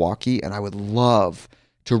condo in Milwaukee, and I would love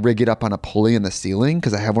to rig it up on a pulley in the ceiling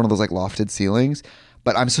because I have one of those like lofted ceilings,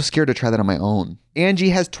 but I'm so scared to try that on my own.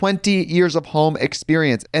 Angie has 20 years of home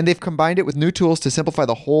experience, and they've combined it with new tools to simplify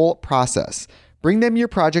the whole process. Bring them your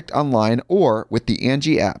project online or with the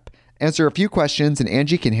Angie app. Answer a few questions and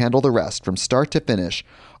Angie can handle the rest from start to finish,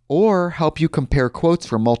 or help you compare quotes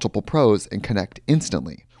from multiple pros and connect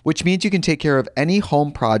instantly, which means you can take care of any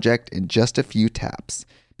home project in just a few taps.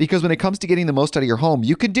 Because when it comes to getting the most out of your home,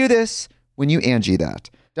 you can do this when you Angie that.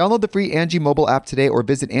 Download the free Angie mobile app today or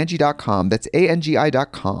visit Angie.com. That's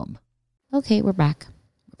ANGI.com. Okay, we're back.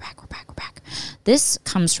 We're back. This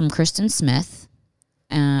comes from Kristen Smith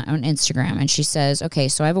on Instagram, and she says, okay,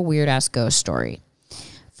 so I have a weird-ass ghost story.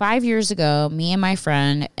 5 years ago, me and my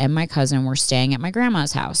friend and my cousin were staying at my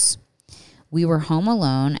grandma's house. We were home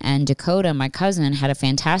alone, and Dakota, my cousin, had a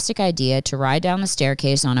fantastic idea to ride down the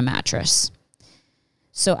staircase on a mattress.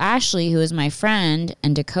 So Ashley, who is my friend,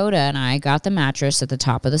 and Dakota and I got the mattress at the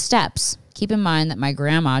top of the steps. Keep in mind that my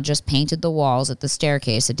grandma just painted the walls at the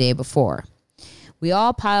staircase a day before. We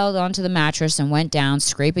all piled onto the mattress and went down,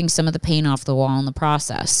 scraping some of the paint off the wall in the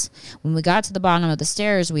process. When we got to the bottom of the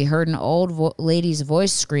stairs, we heard an old lady's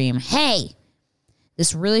voice scream, "Hey!"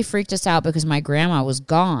 This really freaked us out because my grandma was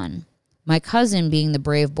gone. My cousin, being the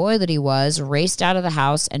brave boy that he was, raced out of the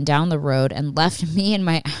house and down the road and left me and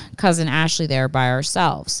my cousin Ashley there by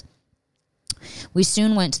ourselves. We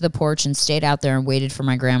soon went to the porch and stayed out there and waited for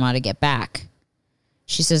my grandma to get back.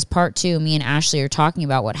 She says, part 2, me and Ashley are talking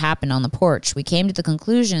about what happened on the porch. We came to the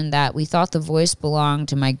conclusion that we thought the voice belonged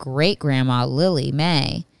to my great-grandma, Lily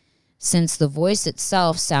Mae, since the voice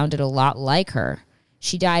itself sounded a lot like her.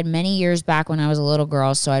 She died many years back when I was a little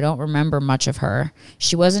girl, so I don't remember much of her.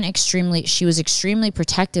 She was extremely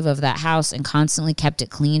protective of that house and constantly kept it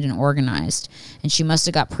cleaned and organized. And she must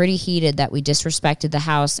have got pretty heated that we disrespected the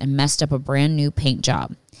house and messed up a brand new paint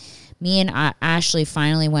job. Me and Ashley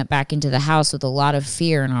finally went back into the house with a lot of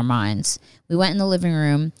fear in our minds. We went in the living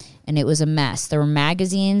room, and it was a mess. There were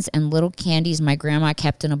magazines and little candies my grandma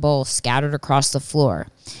kept in a bowl scattered across the floor.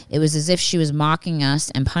 It was as if she was mocking us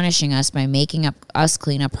and punishing us by making us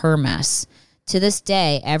clean up her mess. To this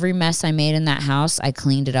day, every mess I made in that house, I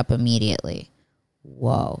cleaned it up immediately.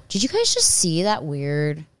 Whoa. Did you guys just see that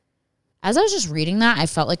weird... As I was just reading that, I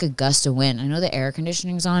felt like a gust of wind. I know the air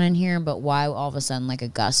conditioning's on in here, but why all of a sudden like a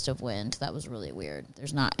gust of wind? That was really weird.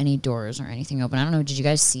 There's not any doors or anything open. I don't know. Did you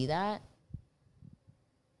guys see that?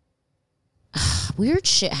 Weird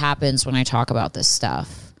shit happens when I talk about this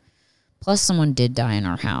stuff. Plus, someone did die in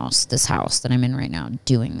our house, this house that I'm in right now,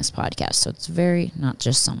 doing this podcast. So it's very, not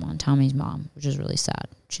just someone, Tommy's mom, which is really sad.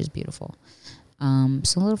 She's beautiful. So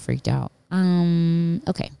a little freaked out.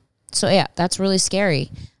 Okay. So yeah, that's really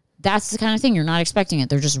scary. That's the kind of thing you're not expecting it.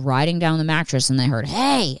 They're just riding down the mattress and they heard,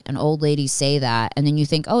 "Hey," an old lady say that. And then you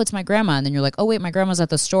think, oh, it's my grandma. And then you're like, oh, wait, my grandma's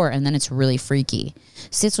at the store. And then it's really freaky.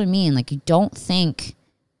 See, that's what I mean. Like, you don't think,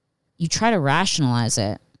 you try to rationalize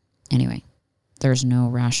it. Anyway, there's no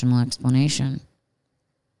rational explanation.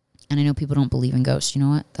 And I know people don't believe in ghosts. You know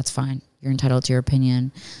what? That's fine. You're entitled to your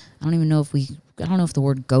opinion. I don't know if the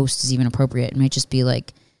word ghost is even appropriate. It might just be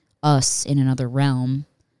like us in another realm,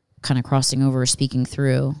 kind of crossing over, speaking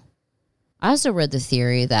through. I also read the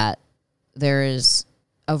theory that there is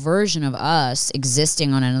a version of us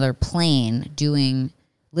existing on another plane,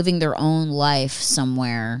 living their own life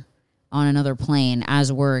somewhere on another plane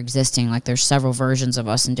as we're existing. Like there's several versions of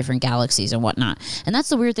us in different galaxies and whatnot. And that's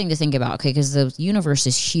the weird thing to think about, okay? Because the universe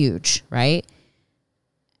is huge, right?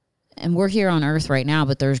 And we're here on Earth right now,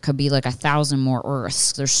 but there could be like 1,000 more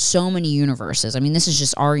Earths. There's so many universes. I mean, this is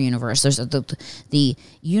just our universe. There's the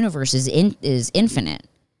universe is infinite.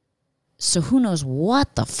 So who knows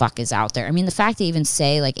what the fuck is out there? I mean, the fact they even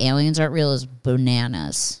say like aliens aren't real is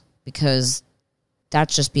bananas, because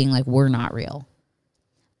that's just being like, we're not real.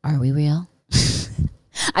 Are we real?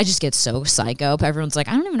 I just get so psycho. Everyone's like,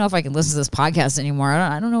 I don't even know if I can listen to this podcast anymore.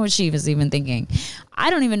 I don't know what she was even thinking. I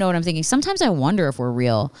don't even know what I'm thinking. Sometimes I wonder if we're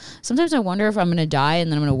real. Sometimes I wonder if I'm going to die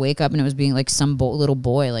and then I'm going to wake up and it was being like some little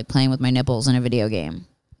boy like playing with my nipples in a video game.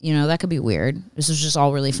 You know, that could be weird. This was just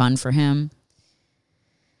all really fun for him.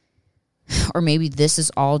 Or maybe this is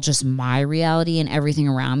all just my reality and everything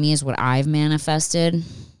around me is what I've manifested.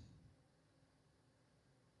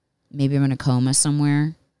 Maybe I'm in a coma somewhere.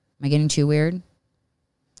 Am I getting too weird?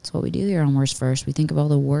 That's what we do here on Worst First. We think of all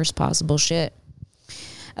the worst possible shit.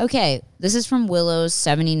 Okay, this is from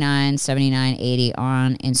Willows797980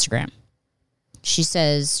 on Instagram. She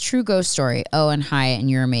says, true ghost story. Oh, and hi, and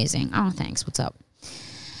you're amazing. Oh, thanks. What's up?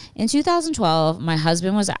 In 2012, my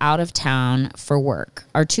husband was out of town for work.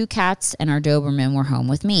 Our 2 cats and our Doberman were home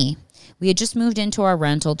with me. We had just moved into our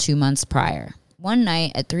rental 2 months prior. One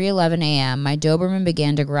night at 3:11 a.m., my Doberman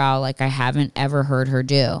began to growl like I haven't ever heard her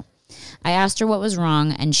do. I asked her what was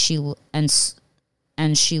wrong, and she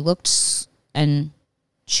looked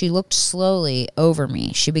slowly over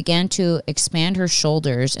me. She began to expand her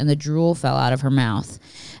shoulders, and the drool fell out of her mouth.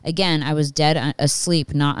 Again, I was dead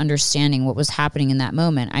asleep, not understanding what was happening in that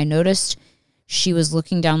moment. I noticed she was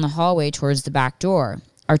looking down the hallway towards the back door.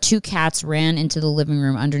 Our 2 cats ran into the living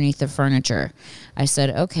room underneath the furniture. I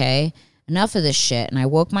said, okay, enough of this shit, and I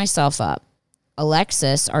woke myself up.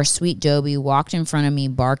 Alexis, our sweet Dobie, walked in front of me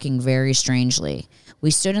barking very strangely. We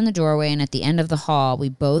stood in the doorway, and at the end of the hall, we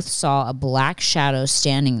both saw a black shadow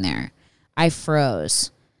standing there. I froze.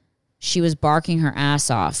 She was barking her ass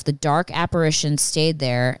off. The dark apparition stayed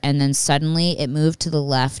there, and then suddenly it moved to the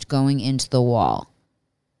left, going into the wall.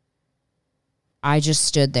 I just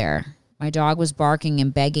stood there. My dog was barking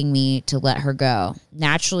and begging me to let her go.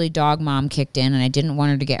 Naturally, dog mom kicked in, and I didn't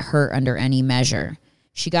want her to get hurt under any measure.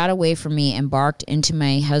 She got away from me and barked into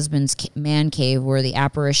my husband's man cave where the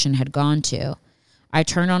apparition had gone to. I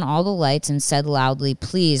turned on all the lights and said loudly,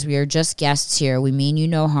 please, we are just guests here. We mean you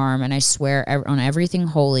no harm, and I swear on everything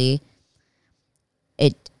holy,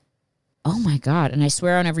 oh my God, and I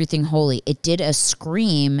swear on everything holy, it did a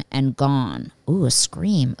scream and gone. Ooh, a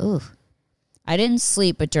scream, ooh. I didn't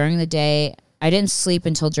sleep until during the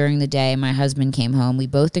day my husband came home. We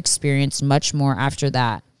both experienced much more after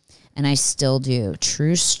that, and I still do.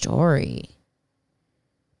 True story.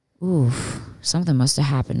 Ooh, something must have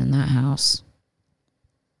happened in that house.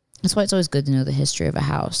 That's why it's always good to know the history of a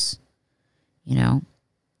house, you know?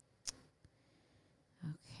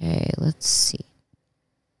 Okay, let's see.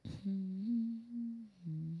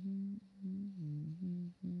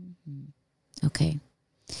 Okay.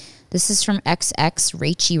 This is from XX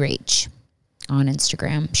Rachy Rach on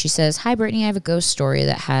Instagram. She says, hi, Brittany, I have a ghost story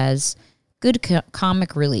that has good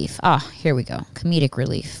comic relief. Here we go. Comedic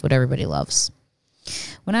relief, what everybody loves.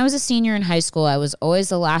 When I was a senior in high school, I was always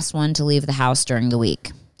the last one to leave the house during the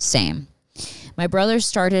week. Same. My brothers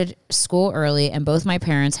started school early, and both my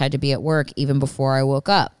parents had to be at work even before I woke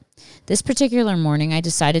up. This particular morning, I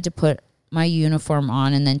decided to put my uniform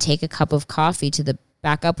on and then take a cup of coffee to the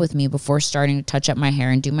back up with me before starting to touch up my hair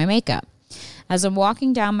and do my makeup. As I'm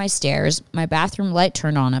walking down my stairs, my bathroom light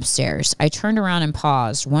turned on upstairs. I turned around and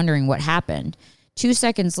paused, wondering what happened. 2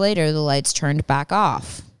 seconds later, the lights turned back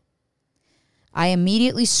off. I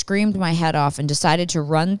immediately screamed my head off and decided to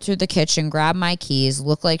run through the kitchen, grab my keys,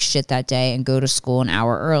 look like shit that day, and go to school an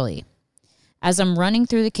hour early. As I'm running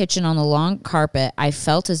through the kitchen on the long carpet, I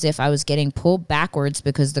felt as if I was getting pulled backwards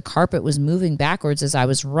because the carpet was moving backwards as I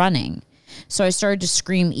was running. So I started to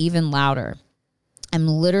scream even louder. I'm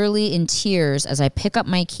literally in tears as I pick up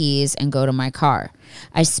my keys and go to my car.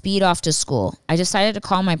 I speed off to school. I decided to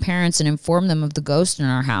call my parents and inform them of the ghost in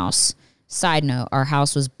our house. Side note, our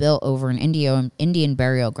house was built over an Indian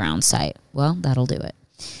burial ground site. Well, that'll do it.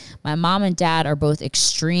 My mom and dad are both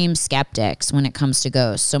extreme skeptics when it comes to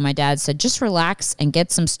ghosts. So my dad said, just relax and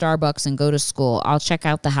get some Starbucks and go to school. I'll check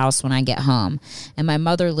out the house when I get home. And my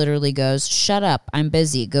mother literally goes, shut up, I'm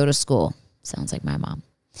busy, go to school. Sounds like my mom.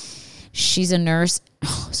 She's a nurse,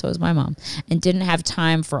 so is my mom, and didn't have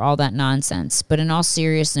time for all that nonsense. But in all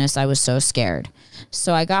seriousness, I was so scared.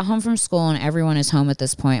 So I got home from school, and everyone is home at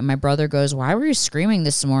this point. And my brother goes, why were you screaming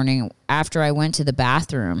this morning after I went to the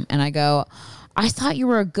bathroom? And I go, I thought you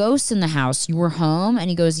were a ghost in the house. You were home? And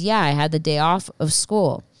he goes, yeah, I had the day off of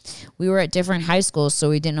school. We were at different high schools, so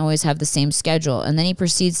we didn't always have the same schedule. And then he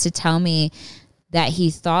proceeds to tell me that he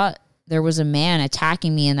thought there was a man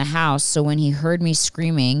attacking me in the house. So when he heard me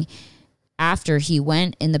screaming, after he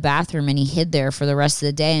went in the bathroom and he hid there for the rest of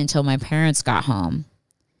the day until my parents got home.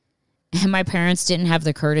 And my parents didn't have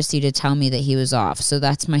the courtesy to tell me that he was off. So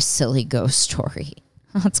that's my silly ghost story.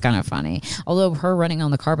 That's kind of funny. Although her running on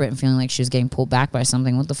the carpet and feeling like she was getting pulled back by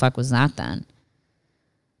something, what the fuck was that then?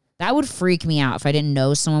 That would freak me out if I didn't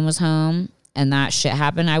know someone was home and that shit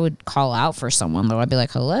happened. I would call out for someone, though. I'd be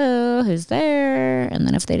like, hello, who's there? And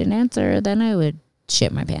then if they didn't answer, then I would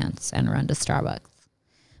shit my pants and run to Starbucks.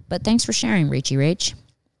 But thanks for sharing, Rachy Rach.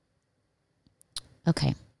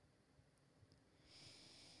 Okay.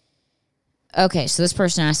 Okay, so this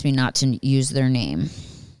person asked me not to use their name.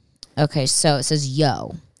 Okay, so it says,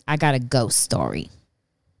 yo, I got a ghost story.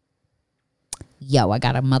 Yo, I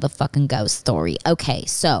got a motherfucking ghost story. Okay,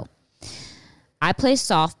 so I play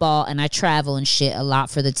softball and I travel and shit a lot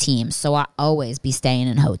for the team, so I always be staying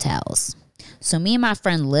in hotels. So me and my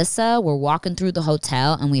friend Lissa were walking through the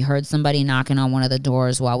hotel and we heard somebody knocking on one of the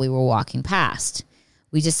doors while we were walking past.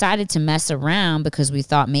 We decided to mess around because we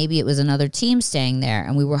thought maybe it was another team staying there,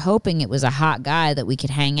 and we were hoping it was a hot guy that we could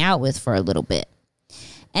hang out with for a little bit.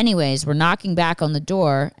 Anyways, we're knocking back on the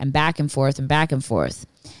door and back and forth,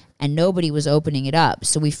 and nobody was opening it up.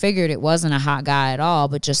 So we figured it wasn't a hot guy at all,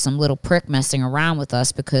 but just some little prick messing around with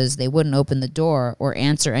us because they wouldn't open the door or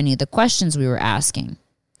answer any of the questions we were asking.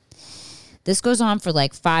 This goes on for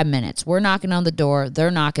like 5 minutes. We're knocking on the door,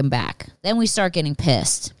 they're knocking back. Then we start getting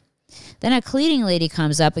pissed. Then a cleaning lady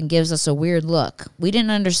comes up and gives us a weird look. We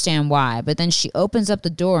didn't understand why, but then she opens up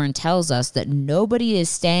the door and tells us that nobody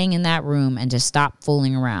is staying in that room and to stop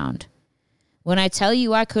fooling around. When I tell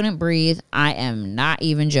you I couldn't breathe, I am not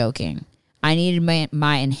even joking. I needed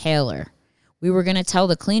my inhaler. We were going to tell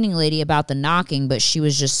the cleaning lady about the knocking, but she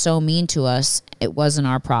was just so mean to us, it wasn't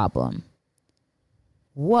our problem.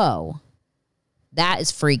 Whoa. That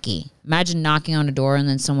is freaky. Imagine knocking on a door and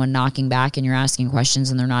then someone knocking back and you're asking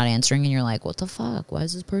questions and they're not answering and you're like, what the fuck? Why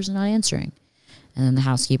is this person not answering? And then the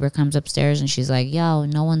housekeeper comes upstairs and she's like, yo,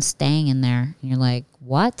 no one's staying in there. And you're like,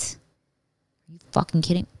 what? Are you fucking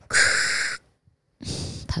kidding?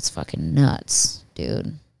 That's fucking nuts, dude.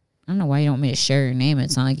 I don't know why you don't want me to share your name.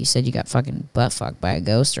 It's not like you said you got fucking butt fucked by a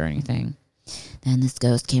ghost or anything. Then this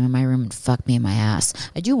ghost came in my room and fucked me in my ass.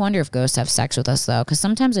 I do wonder if ghosts have sex with us, though, because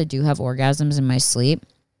sometimes I do have orgasms in my sleep.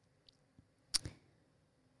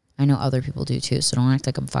 I know other people do, too, so don't act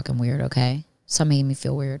like I'm fucking weird, okay? Stop making me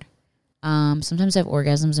feel weird. Sometimes I have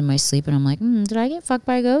orgasms in my sleep, and I'm like, did I get fucked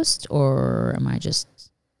by a ghost? Or am I just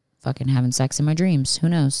fucking having sex in my dreams? Who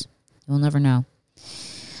knows? We'll never know.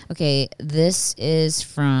 Okay, this is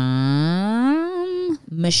from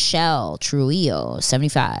Michelle Trujillo,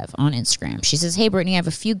 75, on Instagram. She says, hey, Brittany, I have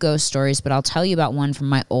a few ghost stories, but I'll tell you about one from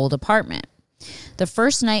my old apartment. The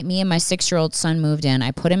first night me and my 6-year-old son moved in,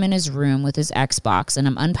 I put him in his room with his Xbox, and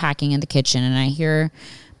I'm unpacking in the kitchen, and I hear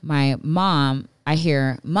mom,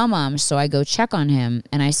 so I go check on him,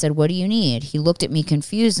 and I said, what do you need? He looked at me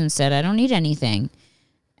confused and said, I don't need anything.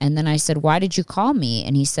 And then I said, why did you call me?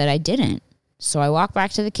 And he said, I didn't. So I walk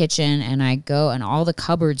back to the kitchen and I go and all the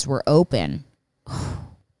cupboards were open.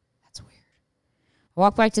 That's weird. I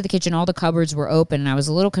walk back to the kitchen, all the cupboards were open and I was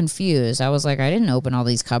a little confused. I was like, I didn't open all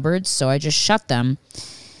these cupboards, so I just shut them,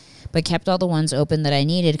 but kept all the ones open that I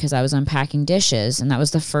needed because I was unpacking dishes, and that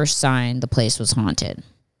was the first sign the place was haunted.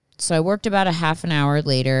 So I worked about a half an hour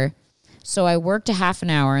later.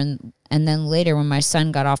 And then later when my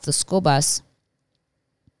son got off the school bus,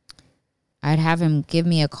 I'd have him give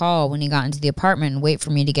me a call when he got into the apartment and wait for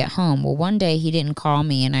me to get home. Well, one day he didn't call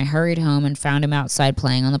me, and I hurried home and found him outside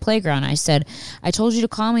playing on the playground. I said, I told you to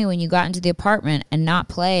call me when you got into the apartment and not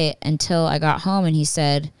play until I got home. And he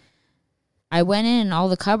said, I went in and all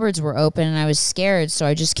the cupboards were open and I was scared, so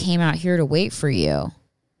I just came out here to wait for you.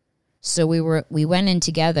 So we went in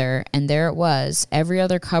together, and there it was, every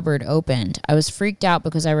other cupboard opened. I was freaked out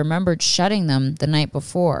because I remembered shutting them the night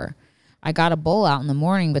before. I got a bowl out in the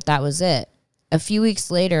morning, but that was it. A few weeks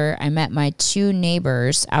later, I met my 2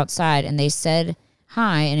 neighbors outside, and they said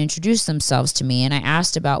hi and introduced themselves to me. And they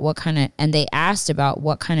asked about what kind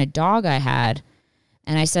of dog I had.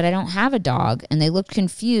 And I said, I don't have a dog. And they looked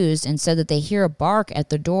confused and said that they hear a bark at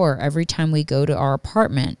the door every time we go to our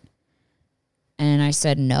apartment. And I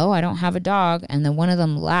said, no, I don't have a dog. And then one of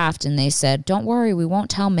them laughed and they said, don't worry, we won't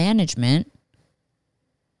tell management.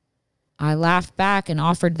 I laughed back and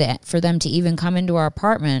offered for them to even come into our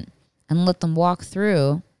apartment and let them walk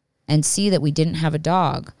through and see that we didn't have a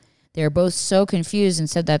dog. They were both so confused and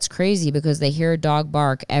said that's crazy because they hear a dog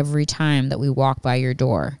bark every time that we walk by your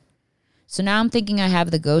door. So now I'm thinking I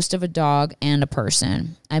have the ghost of a dog and a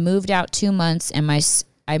person. I moved out 2 months into my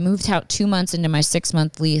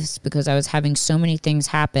 6-month lease because I was having so many things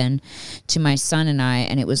happen to my son and I,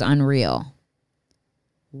 and it was unreal.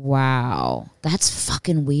 Wow. That's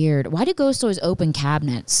fucking weird. Why do ghosts always open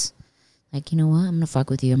cabinets? Like, you know what? I'm going to fuck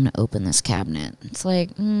with you. I'm going to open this cabinet. It's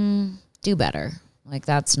like, do better. Like,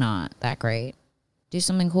 that's not that great. Do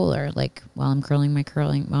something cooler. Like, while I'm curling my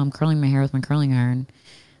hair with my curling iron,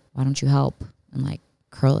 why don't you help and like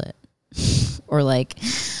curl it? Or like,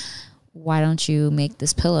 why don't you make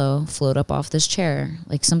this pillow float up off this chair?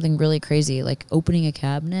 Like something really crazy, like opening a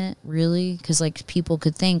cabinet, really? Because like people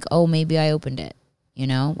could think, oh, maybe I opened it. You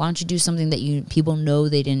know, why don't you do something that people know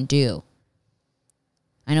they didn't do?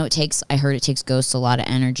 I heard it takes ghosts a lot of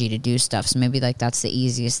energy to do stuff. So maybe like that's the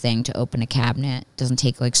easiest thing, to open a cabinet. It doesn't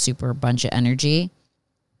take like super bunch of energy.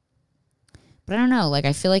 But I don't know. Like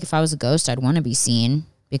I feel like if I was a ghost, I'd want to be seen,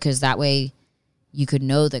 because that way you could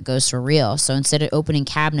know that ghosts are real. So instead of opening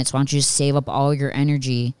cabinets, why don't you just save up all your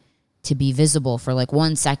energy to be visible for like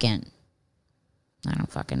 1 second? I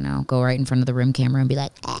don't fucking know. Go right in front of the room camera and be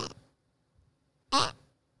like,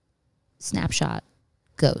 snapshot,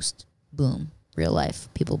 ghost, boom, real life.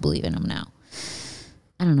 People believe in them now.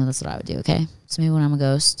 I don't know. That's what I would do, okay? So maybe when I'm a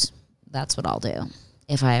ghost, that's what I'll do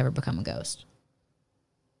if I ever become a ghost.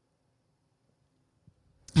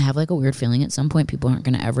 I have like a weird feeling at some point people aren't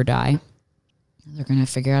going to ever die. They're going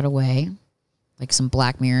to figure out a way, like some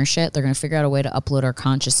Black Mirror shit. They're going to figure out a way to upload our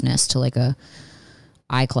consciousness to like a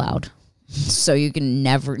iCloud. So you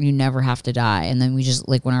never have to die. And then we just,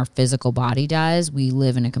 like, when our physical body dies, we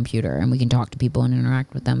live in a computer and we can talk to people and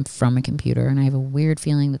interact with them from a computer. And I have a weird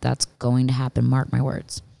feeling that that's going to happen. Mark my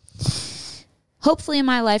words. Hopefully in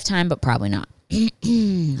my lifetime, but probably not.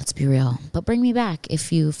 Let's be real. But bring me back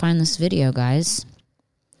if you find this video, guys.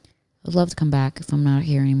 I'd love to come back if I'm not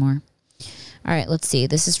here anymore. All right, let's see.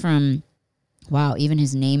 This is from, wow, even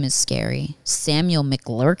his name is scary. Samuel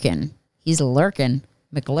McLurkin. He's lurking.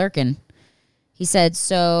 McLurkin. He said,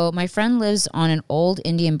 so my friend lives on an old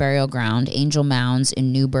Indian burial ground, Angel Mounds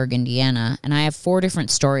in Newburgh, Indiana, and I have 4 different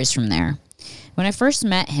stories from there. When I first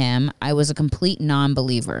met him, I was a complete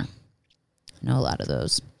non-believer. I know a lot of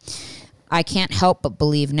those. I can't help but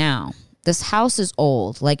believe now. This house is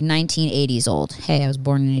old, like 1980s old. Hey, I was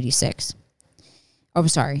born in 86. Oh,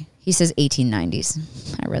 sorry. He says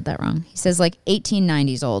 1890s. I read that wrong. He says like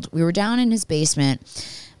 1890s old. We were down in his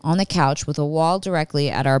basement on the couch with a wall directly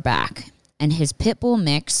at our back, and his pit bull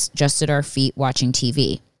mix just at our feet watching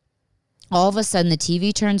TV. All of a sudden, the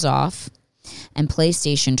TV turns off and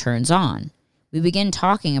PlayStation turns on. We begin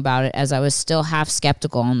talking about it as I was still half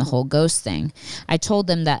skeptical on the whole ghost thing. I told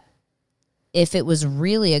them that if it was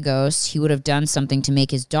really a ghost, he would have done something to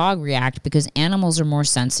make his dog react because animals are more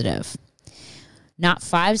sensitive. Not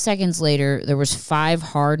 5 seconds later, there was 5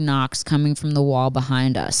 hard knocks coming from the wall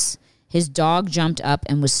behind us. His dog jumped up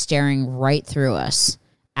and was staring right through us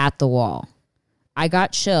at the wall. I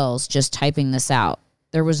got chills just typing this out.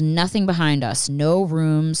 There was nothing behind us, no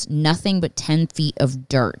rooms, nothing but 10 feet of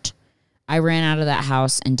dirt. I ran out of that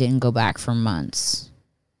house and didn't go back for months.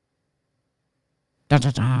 Da,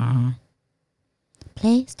 da, da.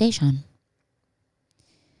 PlayStation.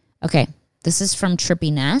 Okay, this is from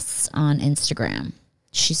Trippy Ness on Instagram.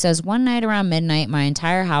 She says, one night around midnight, my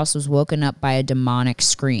entire house was woken up by a demonic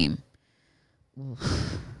scream.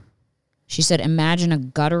 She said, imagine a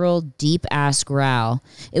guttural, deep-ass growl.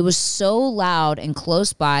 It was so loud and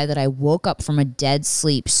close by that I woke up from a dead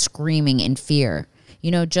sleep screaming in fear. You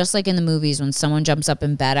know, just like in the movies when someone jumps up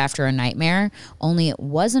in bed after a nightmare, only it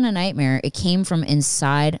wasn't a nightmare. It came from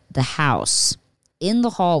inside the house, in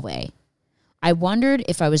the hallway. I wondered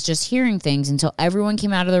if I was just hearing things until everyone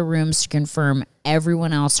came out of their rooms to confirm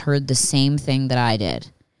everyone else heard the same thing that I did.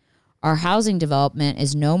 Our housing development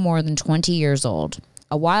is no more than 20 years old.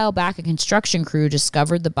 A while back, a construction crew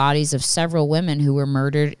discovered the bodies of several women who were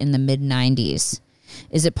murdered in the mid-90s.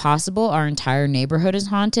 Is it possible our entire neighborhood is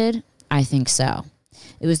haunted? I think so.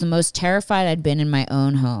 It was the most terrified I'd been in my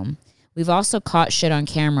own home. We've also caught shit on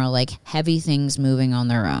camera, like heavy things moving on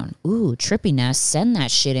their own. Ooh, trippiness. Send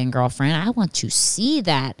that shit in, girlfriend. I want to see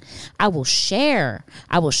that. I will share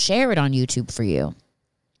it on YouTube for you.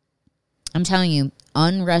 I'm telling you,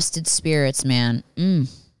 unrested spirits, man.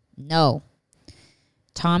 No.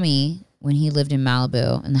 Tommy, when he lived in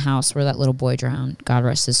Malibu, in the house where that little boy drowned, God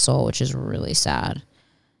rest his soul, which is really sad.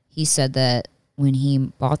 He said that when he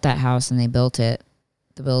bought that house and they built it,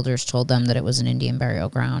 the builders told them that it was an Indian burial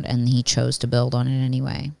ground, and he chose to build on it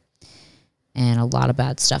anyway. And a lot of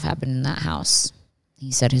bad stuff happened in that house.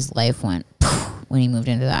 He said his life went when he moved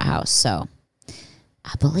into that house. So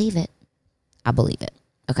I believe it.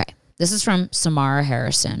 Okay. This is from Samara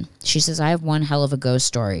Harrison. She says, I have one hell of a ghost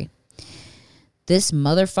story. This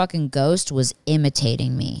motherfucking ghost was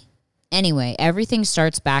imitating me. Anyway, everything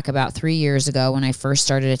starts back about 3 years ago when I first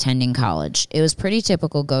started attending college. It was pretty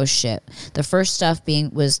typical ghost shit. The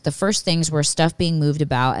first things were stuff being moved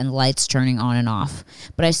about and lights turning on and off.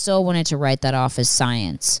 But I still wanted to write that off as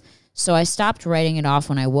science. So I stopped writing it off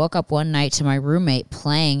when I woke up one night to my roommate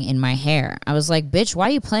playing in my hair. I was like, bitch, why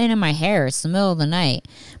are you playing in my hair? It's the middle of the night.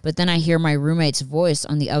 But then I hear my roommate's voice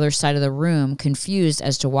on the other side of the room, confused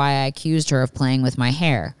as to why I accused her of playing with my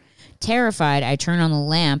hair. Terrified, I turn on the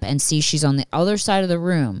lamp and see she's on the other side of the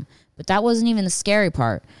room. But that wasn't even the scary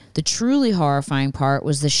part. The truly horrifying part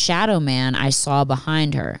was the shadow man I saw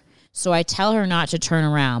behind her. So I tell her not to turn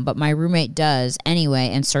around, but my roommate does anyway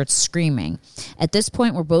and starts screaming. At this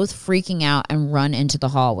point, we're both freaking out and run into the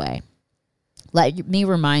hallway. Let me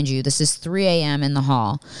remind you, this is 3 a.m. in the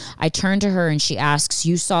hall. I turn to her and she asks,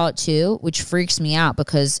 you saw it too? Which freaks me out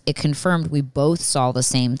because it confirmed we both saw the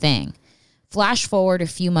same thing. Flash forward a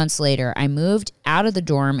few months later, I moved out of the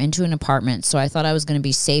dorm into an apartment, so I thought I was going to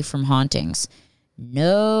be safe from hauntings.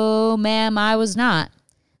 No, ma'am, I was not.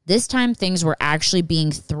 This time things were actually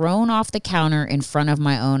being thrown off the counter in front of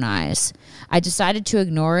my own eyes. I decided to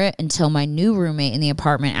ignore it until my new roommate in the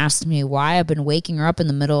apartment asked me why I've been waking her up in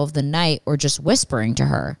the middle of the night or just whispering to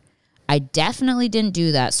her. I definitely didn't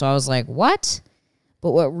do that, so I was like, what?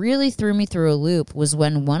 But what really threw me through a loop was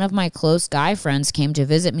when one of my close guy friends came to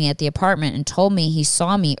visit me at the apartment and told me he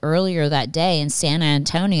saw me earlier that day in San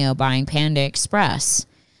Antonio buying Panda Express.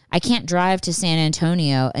 I can't drive to San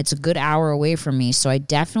Antonio. It's a good hour away from me, so I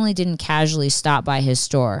definitely didn't casually stop by his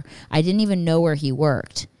store. I didn't even know where he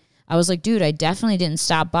worked. I was like, dude, I definitely didn't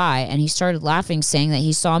stop by, and he started laughing, saying that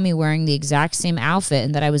he saw me wearing the exact same outfit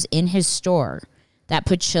and that I was in his store. That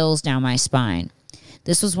put chills down my spine.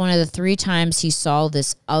 This was one of the 3 times he saw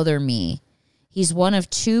this other me. He's one of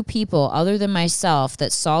 2 people other than myself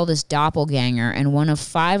that saw this doppelganger and one of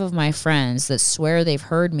 5 of my friends that swear they've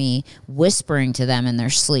heard me whispering to them in their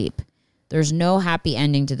sleep. There's no happy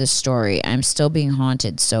ending to this story. I'm still being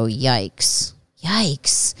haunted, so yikes.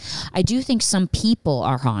 Yikes. I do think some people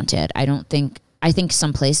are haunted. I think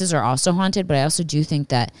some places are also haunted, but I also do think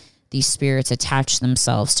that these spirits attach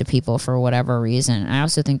themselves to people for whatever reason. I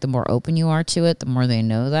also think the more open you are to it, the more they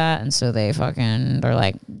know that, and so they're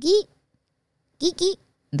like, geek. Geeky.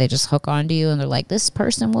 They just hook onto you and they're like, this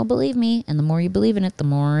person will believe me. And the more you believe in it, the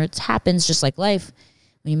more it happens, just like life.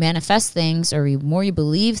 When you manifest things or the more you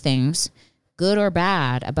believe things, good or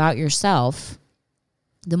bad, about yourself,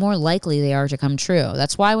 the more likely they are to come true.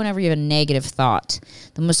 That's why whenever you have a negative thought,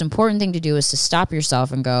 the most important thing to do is to stop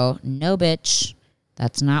yourself and go, no, bitch,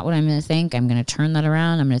 that's not what I'm going to think. I'm going to turn that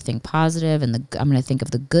around. I'm going to think positive, and I'm going to think of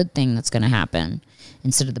the good thing that's going to happen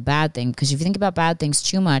instead of the bad thing. Because if you think about bad things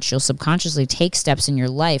too much, you'll subconsciously take steps in your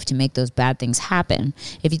life to make those bad things happen.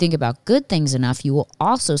 If you think about good things enough, you will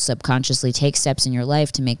also subconsciously take steps in your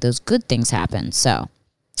life to make those good things happen. So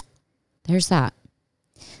there's that.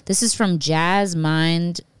 This is from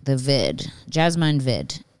Jasmind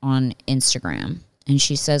Vid on Instagram. And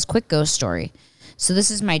she says, quick ghost story. So this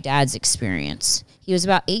is my dad's experience. He was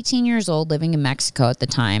about 18 years old, living in Mexico at the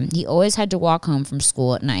time. He always had to walk home from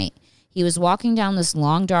school at night. He was walking down this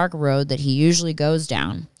long, dark road that he usually goes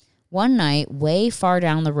down. One night, way far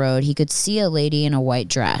down the road, he could see a lady in a white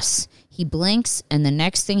dress. He blinks, and the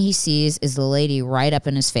next thing he sees is the lady right up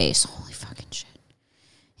in his face. Holy fucking shit.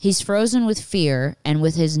 He's frozen with fear, and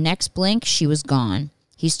with his next blink, she was gone.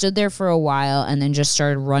 He stood there for a while and then just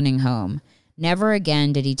started running home. Never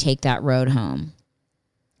again did he take that road home.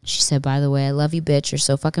 She said, by the way, I love you, bitch. You're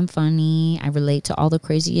so fucking funny. I relate to all the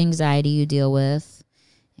crazy anxiety you deal with.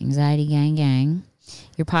 Anxiety gang gang.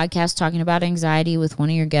 Your podcast talking about anxiety with one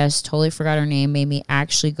of your guests, totally forgot her name, made me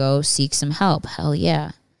actually go seek some help. Hell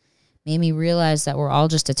yeah. Made me realize that we're all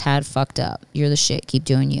just a tad fucked up. You're the shit. Keep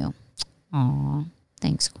doing you. Aw.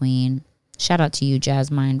 Thanks, queen. Shout out to you,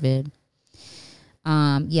 Jasmine Vid.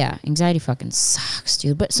 Yeah, anxiety fucking sucks,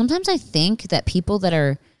 dude. But sometimes I think that people that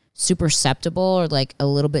are super susceptible or like a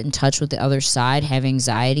little bit in touch with the other side have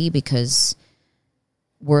anxiety because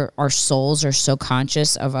our souls are so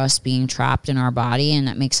conscious of us being trapped in our body, and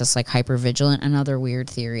that makes us like hyper vigilant. Another weird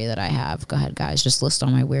theory that I have. Go ahead, guys. Just list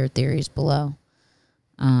all my weird theories below.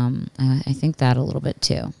 I think that a little bit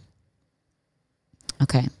too.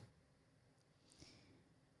 Okay.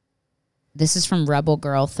 This is from Rebel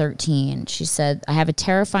Girl 13. She said, I have a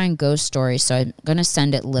terrifying ghost story, so I'm going to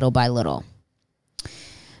send it little by little.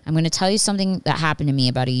 I'm going to tell you something that happened to me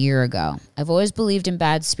about a year ago. I've always believed in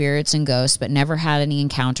bad spirits and ghosts, but never had any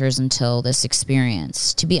encounters until this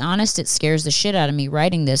experience. To be honest, it scares the shit out of me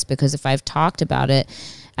writing this because if I've talked about it,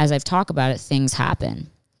 as I've talked about it, things happen.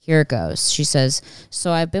 Here it goes. She says,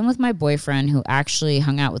 so I've been with my boyfriend who actually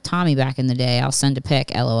hung out with Tommy back in the day. I'll send a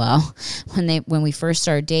pic, LOL. When we first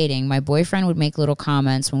started dating, my boyfriend would make little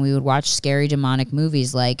comments when we would watch scary demonic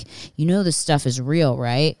movies like, you know this stuff is real,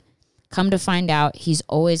 right? Come to find out, he's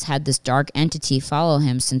always had this dark entity follow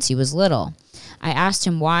him since he was little. I asked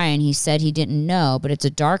him why, and he said he didn't know, but it's a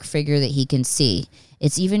dark figure that he can see.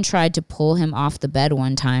 It's even tried to pull him off the bed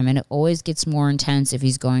one time, and it always gets more intense if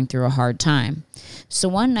he's going through a hard time. So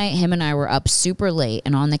one night, him and I were up super late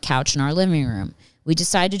and on the couch in our living room. We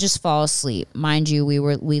decided to just fall asleep. Mind you, we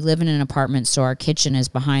live in an apartment, so our kitchen is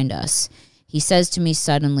behind us. He says to me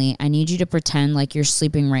suddenly, I need you to pretend like you're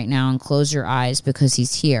sleeping right now and close your eyes because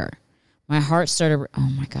he's here. My heart started, oh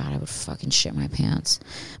my God, I would fucking shit my pants.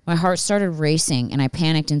 My heart started racing and I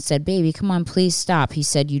panicked and said, baby, come on, please stop. He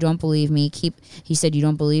said, you don't believe me?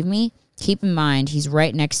 Keep in mind, he's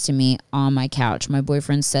right next to me on my couch. My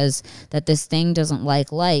boyfriend says that this thing doesn't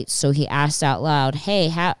like light, so he asked out loud, hey,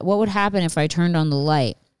 what would happen if I turned on the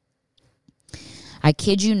light? I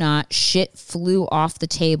kid you not, shit flew off the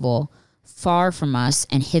table far from us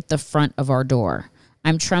and hit the front of our door.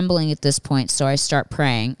 I'm trembling at this point, so I start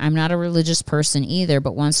praying. I'm not a religious person either,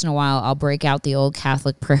 but once in a while I'll break out the old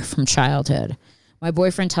Catholic prayer from childhood. My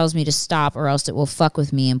boyfriend tells me to stop or else it will fuck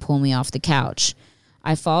with me and pull me off the couch.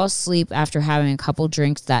 I fall asleep after having a couple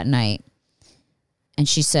drinks that night. And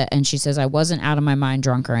she says I wasn't out of my mind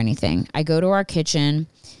drunk or anything. I go to our kitchen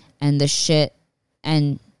and shit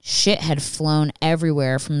had flown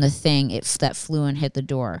everywhere from the thing that flew and hit the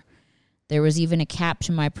door. There was even a cap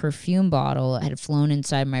to my perfume bottle that had flown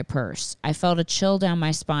inside my purse. I felt a chill down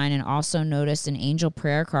my spine and also noticed an angel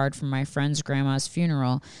prayer card from my friend's grandma's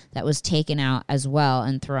funeral that was taken out as well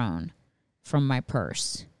and thrown from my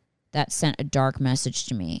purse. That sent a dark message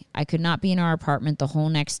to me. I could not be in our apartment the whole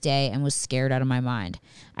next day and was scared out of my mind.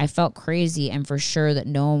 I felt crazy and for sure that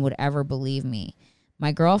no one would ever believe me.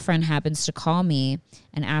 My girlfriend happens to call me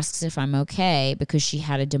and asks if I'm okay because she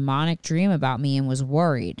had a demonic dream about me and was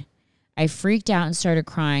worried. I freaked out and started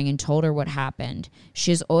crying and told her what happened.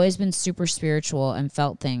 She has always been super spiritual and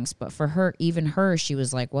felt things, but for her, even her, she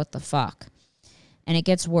was like, what the fuck? And it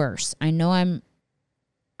gets worse. I know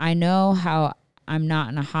how I'm not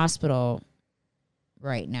in a hospital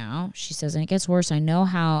right now. She says, and it gets worse. She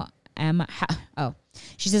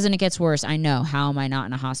says, and it gets worse. I know. How am I not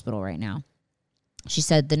in a hospital right now? She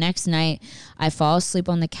said, the next night I fall asleep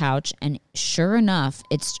on the couch and sure enough,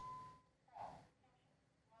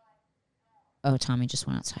 Tommy just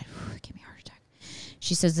went outside. Give me a heart attack.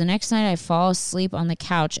 She says, the next night I fall asleep on the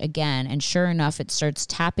couch again, and sure enough, it starts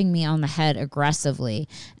tapping me on the head aggressively.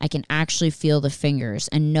 I can actually feel the fingers,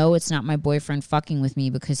 and no, it's not my boyfriend fucking with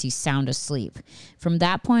me because he's sound asleep. From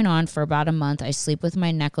that point on, for about a month, I sleep with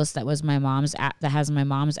my necklace that has my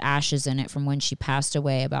mom's ashes in it from when she passed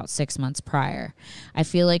away about 6 months prior. I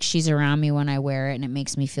feel like she's around me when I wear it, and it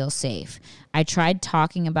makes me feel safe. I tried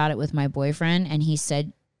talking about it with my boyfriend, and he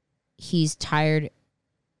said he's tired.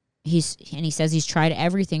 He says he's tried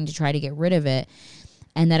everything to try to get rid of it,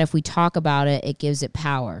 and that if we talk about it, it gives it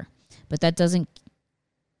power. But it doesn't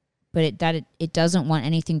want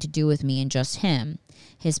anything to do with me and just him.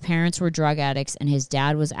 His parents were drug addicts, and his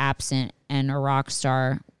dad was absent and a rock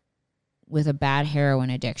star with a bad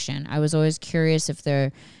heroin addiction. I was always curious if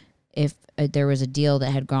there was a deal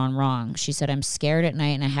that had gone wrong. She said, I'm scared at night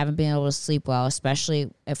and I haven't been able to sleep well,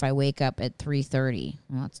 especially if I wake up at 3:30.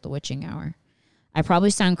 Well, that's the witching hour. I probably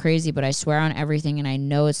sound crazy, but I swear on everything, and I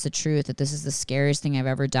know it's the truth, that this is the scariest thing I've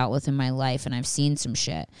ever dealt with in my life, and I've seen some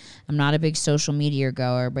shit. I'm not a big social media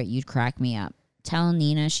goer, but you'd crack me up. Tell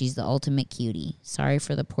Nina she's the ultimate cutie. Sorry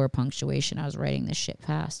for the poor punctuation. I was writing this shit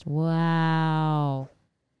fast. Wow.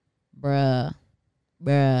 Bruh.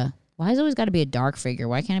 Why has it always got to be a dark figure?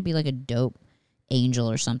 Why can't it be like a dope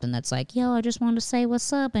angel or something that's like, yo, I just want to say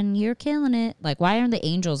what's up, and you're killing it? Like, why aren't the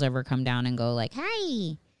angels ever come down and go like,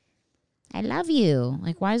 hi, I love you?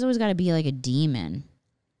 Like, why has it always got to be like a demon?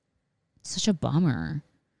 It's such a bummer.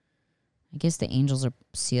 I guess the angels will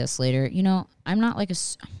see us later. You know, I'm not like I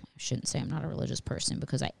shouldn't say I'm not a religious person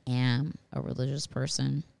because I am a religious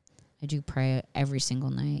person. I do pray every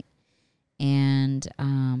single night. And,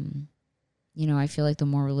 you know, I feel like the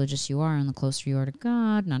more religious you are and the closer you are to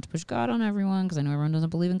God, not to push God on everyone because I know everyone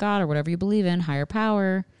doesn't believe in God or whatever you believe in, higher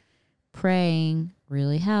power, praying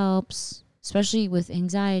really helps. Especially with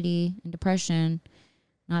anxiety and depression,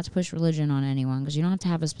 not to push religion on anyone because you don't have to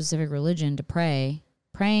have a specific religion to pray.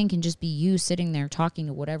 Praying can just be you sitting there talking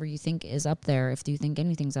to whatever you think is up there, if you think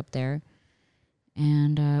anything's up there,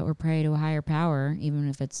 and or pray to a higher power, even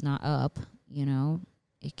if it's not up, you know,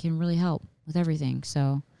 it can really help with everything.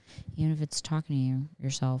 So even if it's talking to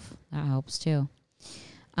yourself, that helps too.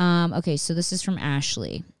 Okay, so this is from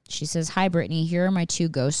Ashley. She says, hi, Brittany. Here are my 2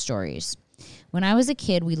 ghost stories. When I was a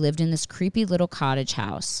kid, we lived in this creepy little cottage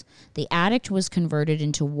house. The attic was converted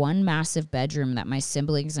into one massive bedroom that my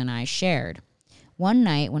siblings and I shared. One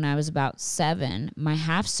night when I was about 7, my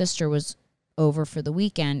half-sister was over for the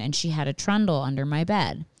weekend, and she had a trundle under my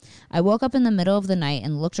bed. I woke up in the middle of the night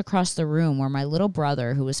and looked across the room where my little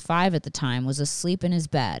brother, who was 5 at the time, was asleep in his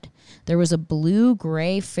bed. There was a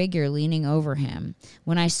blue-gray figure leaning over him.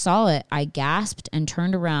 When I saw it, I gasped and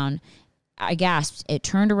turned around. It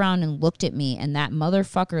turned around and looked at me, and that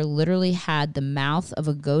motherfucker literally had the mouth of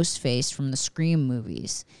a ghost face from the Scream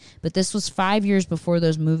movies. But this was 5 years before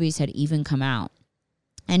those movies had even come out.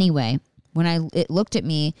 Anyway, when it looked at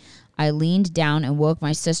me, I leaned down and woke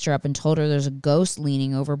my sister up and told her there's a ghost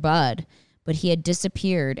leaning over Bud, but he had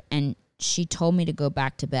disappeared, and she told me to go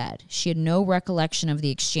back to bed. She had no recollection of the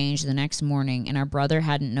exchange the next morning, and our brother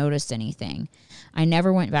hadn't noticed anything. I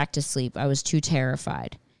never went back to sleep. I was too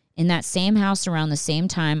terrified. In that same house around the same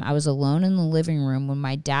time, I was alone in the living room when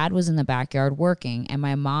my dad was in the backyard working and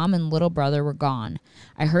my mom and little brother were gone.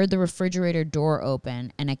 I heard the refrigerator door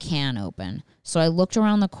open and a can open. So I looked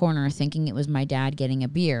around the corner thinking it was my dad getting a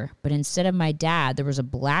beer, but instead of my dad, there was a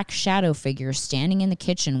black shadow figure standing in the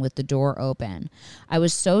kitchen with the door open. I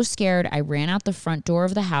was so scared I ran out the front door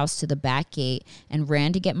of the house to the back gate and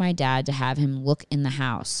ran to get my dad to have him look in the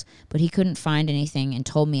house, but he couldn't find anything and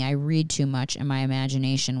told me I read too much and my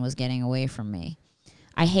imagination was getting away from me.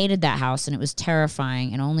 I hated that house, and it was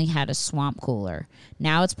terrifying and only had a swamp cooler.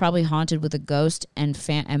 Now it's probably haunted with a ghost and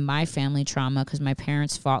my family trauma because my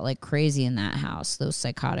parents fought like crazy in that house, those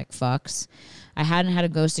psychotic fucks. I hadn't had a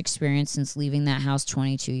ghost experience since leaving that house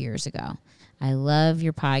 22 years ago. I love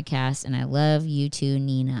your podcast, and I love you too,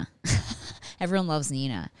 Nina. Everyone loves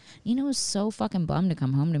Nina. Nina was so fucking bummed to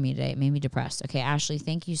come home to me today. It made me depressed. Okay, Ashley,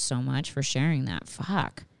 thank you so much for sharing that.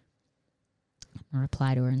 Fuck. I'm going to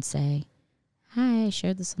reply to her and say, hi, I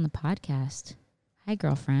shared this on the podcast. Hi,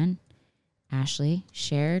 girlfriend. Ashley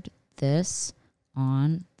shared this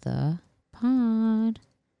on the pod.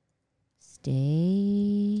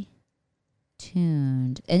 Stay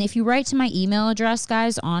tuned. And if you write to my email address,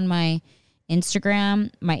 guys, on my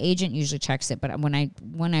Instagram, my agent usually checks it, but when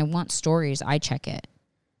I want stories, I check it.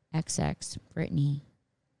 XX Brittany.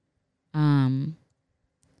 And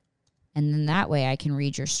then that way I can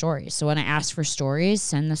read your stories. So when I ask for stories,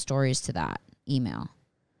 send the stories to that email.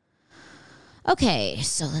 Okay,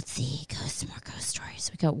 so let's see. Some more ghost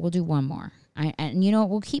stories. We'll do one more. And you know what?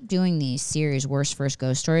 We'll keep doing these series, Worst First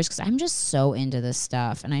Ghost Stories, because I'm just so into this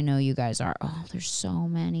stuff. And I know you guys are. Oh, there's so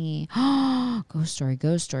many. Ghost story,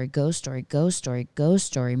 ghost story, ghost story, ghost story, ghost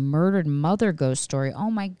story, murdered mother ghost story.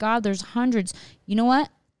 Oh my God, there's hundreds. You know what?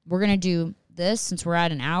 We're going to do this since we're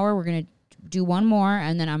at an hour. We're going to do one more,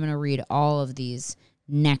 and then I'm going to read all of these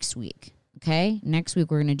next week. Okay? Next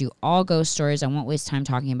week, we're going to do all ghost stories. I won't waste time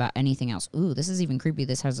talking about anything else. Ooh, this is even creepy.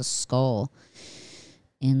 This has a skull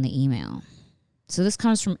in the email. So this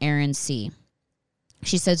comes from Erin C.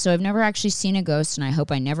 She said, so I've never actually seen a ghost, and I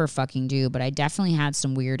hope I never fucking do, but I definitely had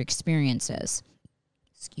some weird experiences.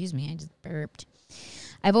 Excuse me, I just burped.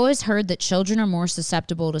 I've always heard that children are more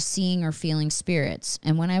susceptible to seeing or feeling spirits,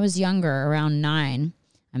 and when I was younger, around 9,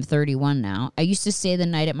 I'm 31 now, I used to stay the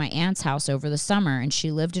night at my aunt's house over the summer, and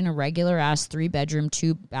she lived in a regular-ass 3-bedroom,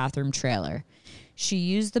 2-bathroom trailer. She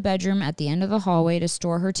used the bedroom at the end of the hallway to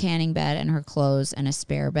store her tanning bed and her clothes and a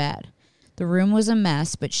spare bed. The room was a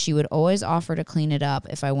mess, but she would always offer to clean it up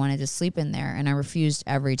if I wanted to sleep in there, and I refused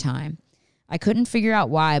every time. I couldn't figure out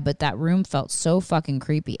why, but that room felt so fucking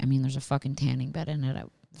creepy. I mean, there's a fucking tanning bed in it.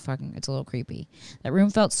 It's a little creepy. That room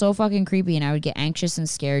felt so fucking creepy, and I would get anxious and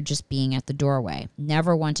scared just being at the doorway.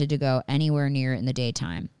 Never wanted to go anywhere near it in the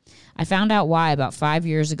daytime. I found out why about 5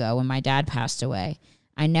 years ago when my dad passed away.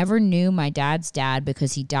 I never knew my dad's dad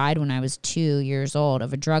because he died when I was 2 years old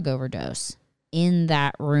of a drug overdose. In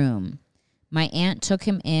that room. My aunt took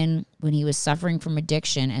him in when he was suffering from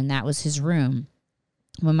addiction, and that was his room.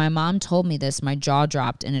 When my mom told me this, my jaw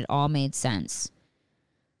dropped, and it all made sense.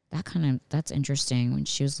 That's interesting. When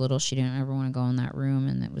she was little, she didn't ever want to go in that room,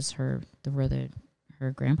 and it was where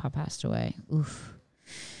her grandpa passed away. Oof.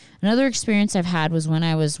 Another experience I've had was when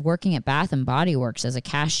I was working at Bath & Body Works as a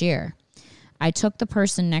cashier. I took the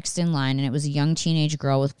person next in line, and it was a young teenage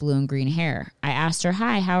girl with blue and green hair. I asked her,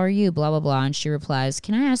 hi, how are you, blah, blah, blah, and she replies,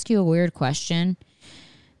 can I ask you a weird question?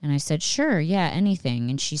 And I said, sure, yeah,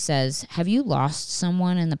 anything. And she says, have you lost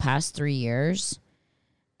someone in the past 3 years?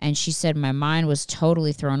 And she said my mind was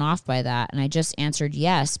totally thrown off by that, and I just answered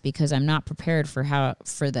yes because I'm not prepared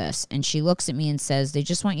for this. And she looks at me and says, they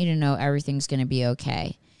just want you to know everything's going to be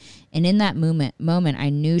okay. And in that moment, I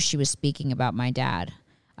knew she was speaking about my dad.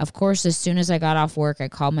 Of course, as soon as I got off work, I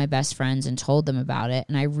called my best friends and told them about it,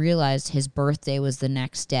 and I realized his birthday was the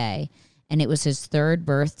next day, and it was his 3rd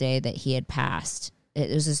birthday that he had passed. It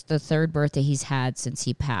was the 3rd birthday he's had since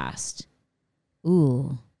he passed.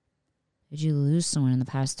 Ooh. Did you lose someone in the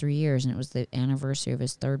past 3 years and it was the anniversary of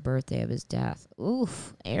his 3rd birthday of his death?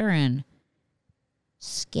 Oof, Aaron.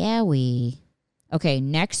 Scary. Okay,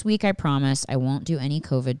 next week I promise I won't do any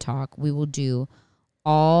COVID talk. We will do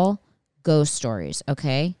all ghost stories,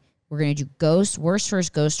 okay? We're going to do worst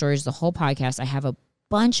first ghost stories, the whole podcast. I have a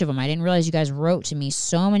bunch of them. I didn't realize you guys wrote to me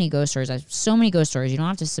so many ghost stories. I have so many ghost stories. You don't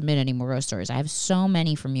have to submit any more ghost stories. I have so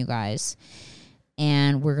many from you guys.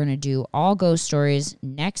 And we're going to do all ghost stories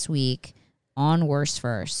next week on Worst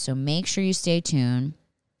First. So make sure you stay tuned.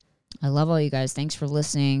 I love all you guys. Thanks for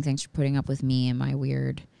listening. Thanks for putting up with me and my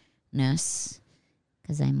weirdness.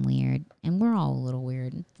 Because I'm weird. And we're all a little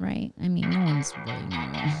weird, right? I mean, no one's really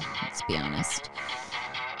normal. Let's be honest.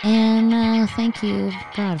 And thank you,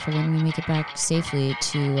 God, for letting me make it back safely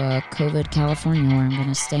to COVID California, where I'm going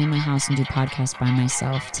to stay in my house and do podcasts by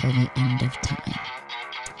myself till the end of time.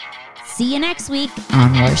 See you next week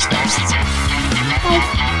on Worst First.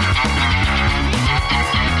 Bye.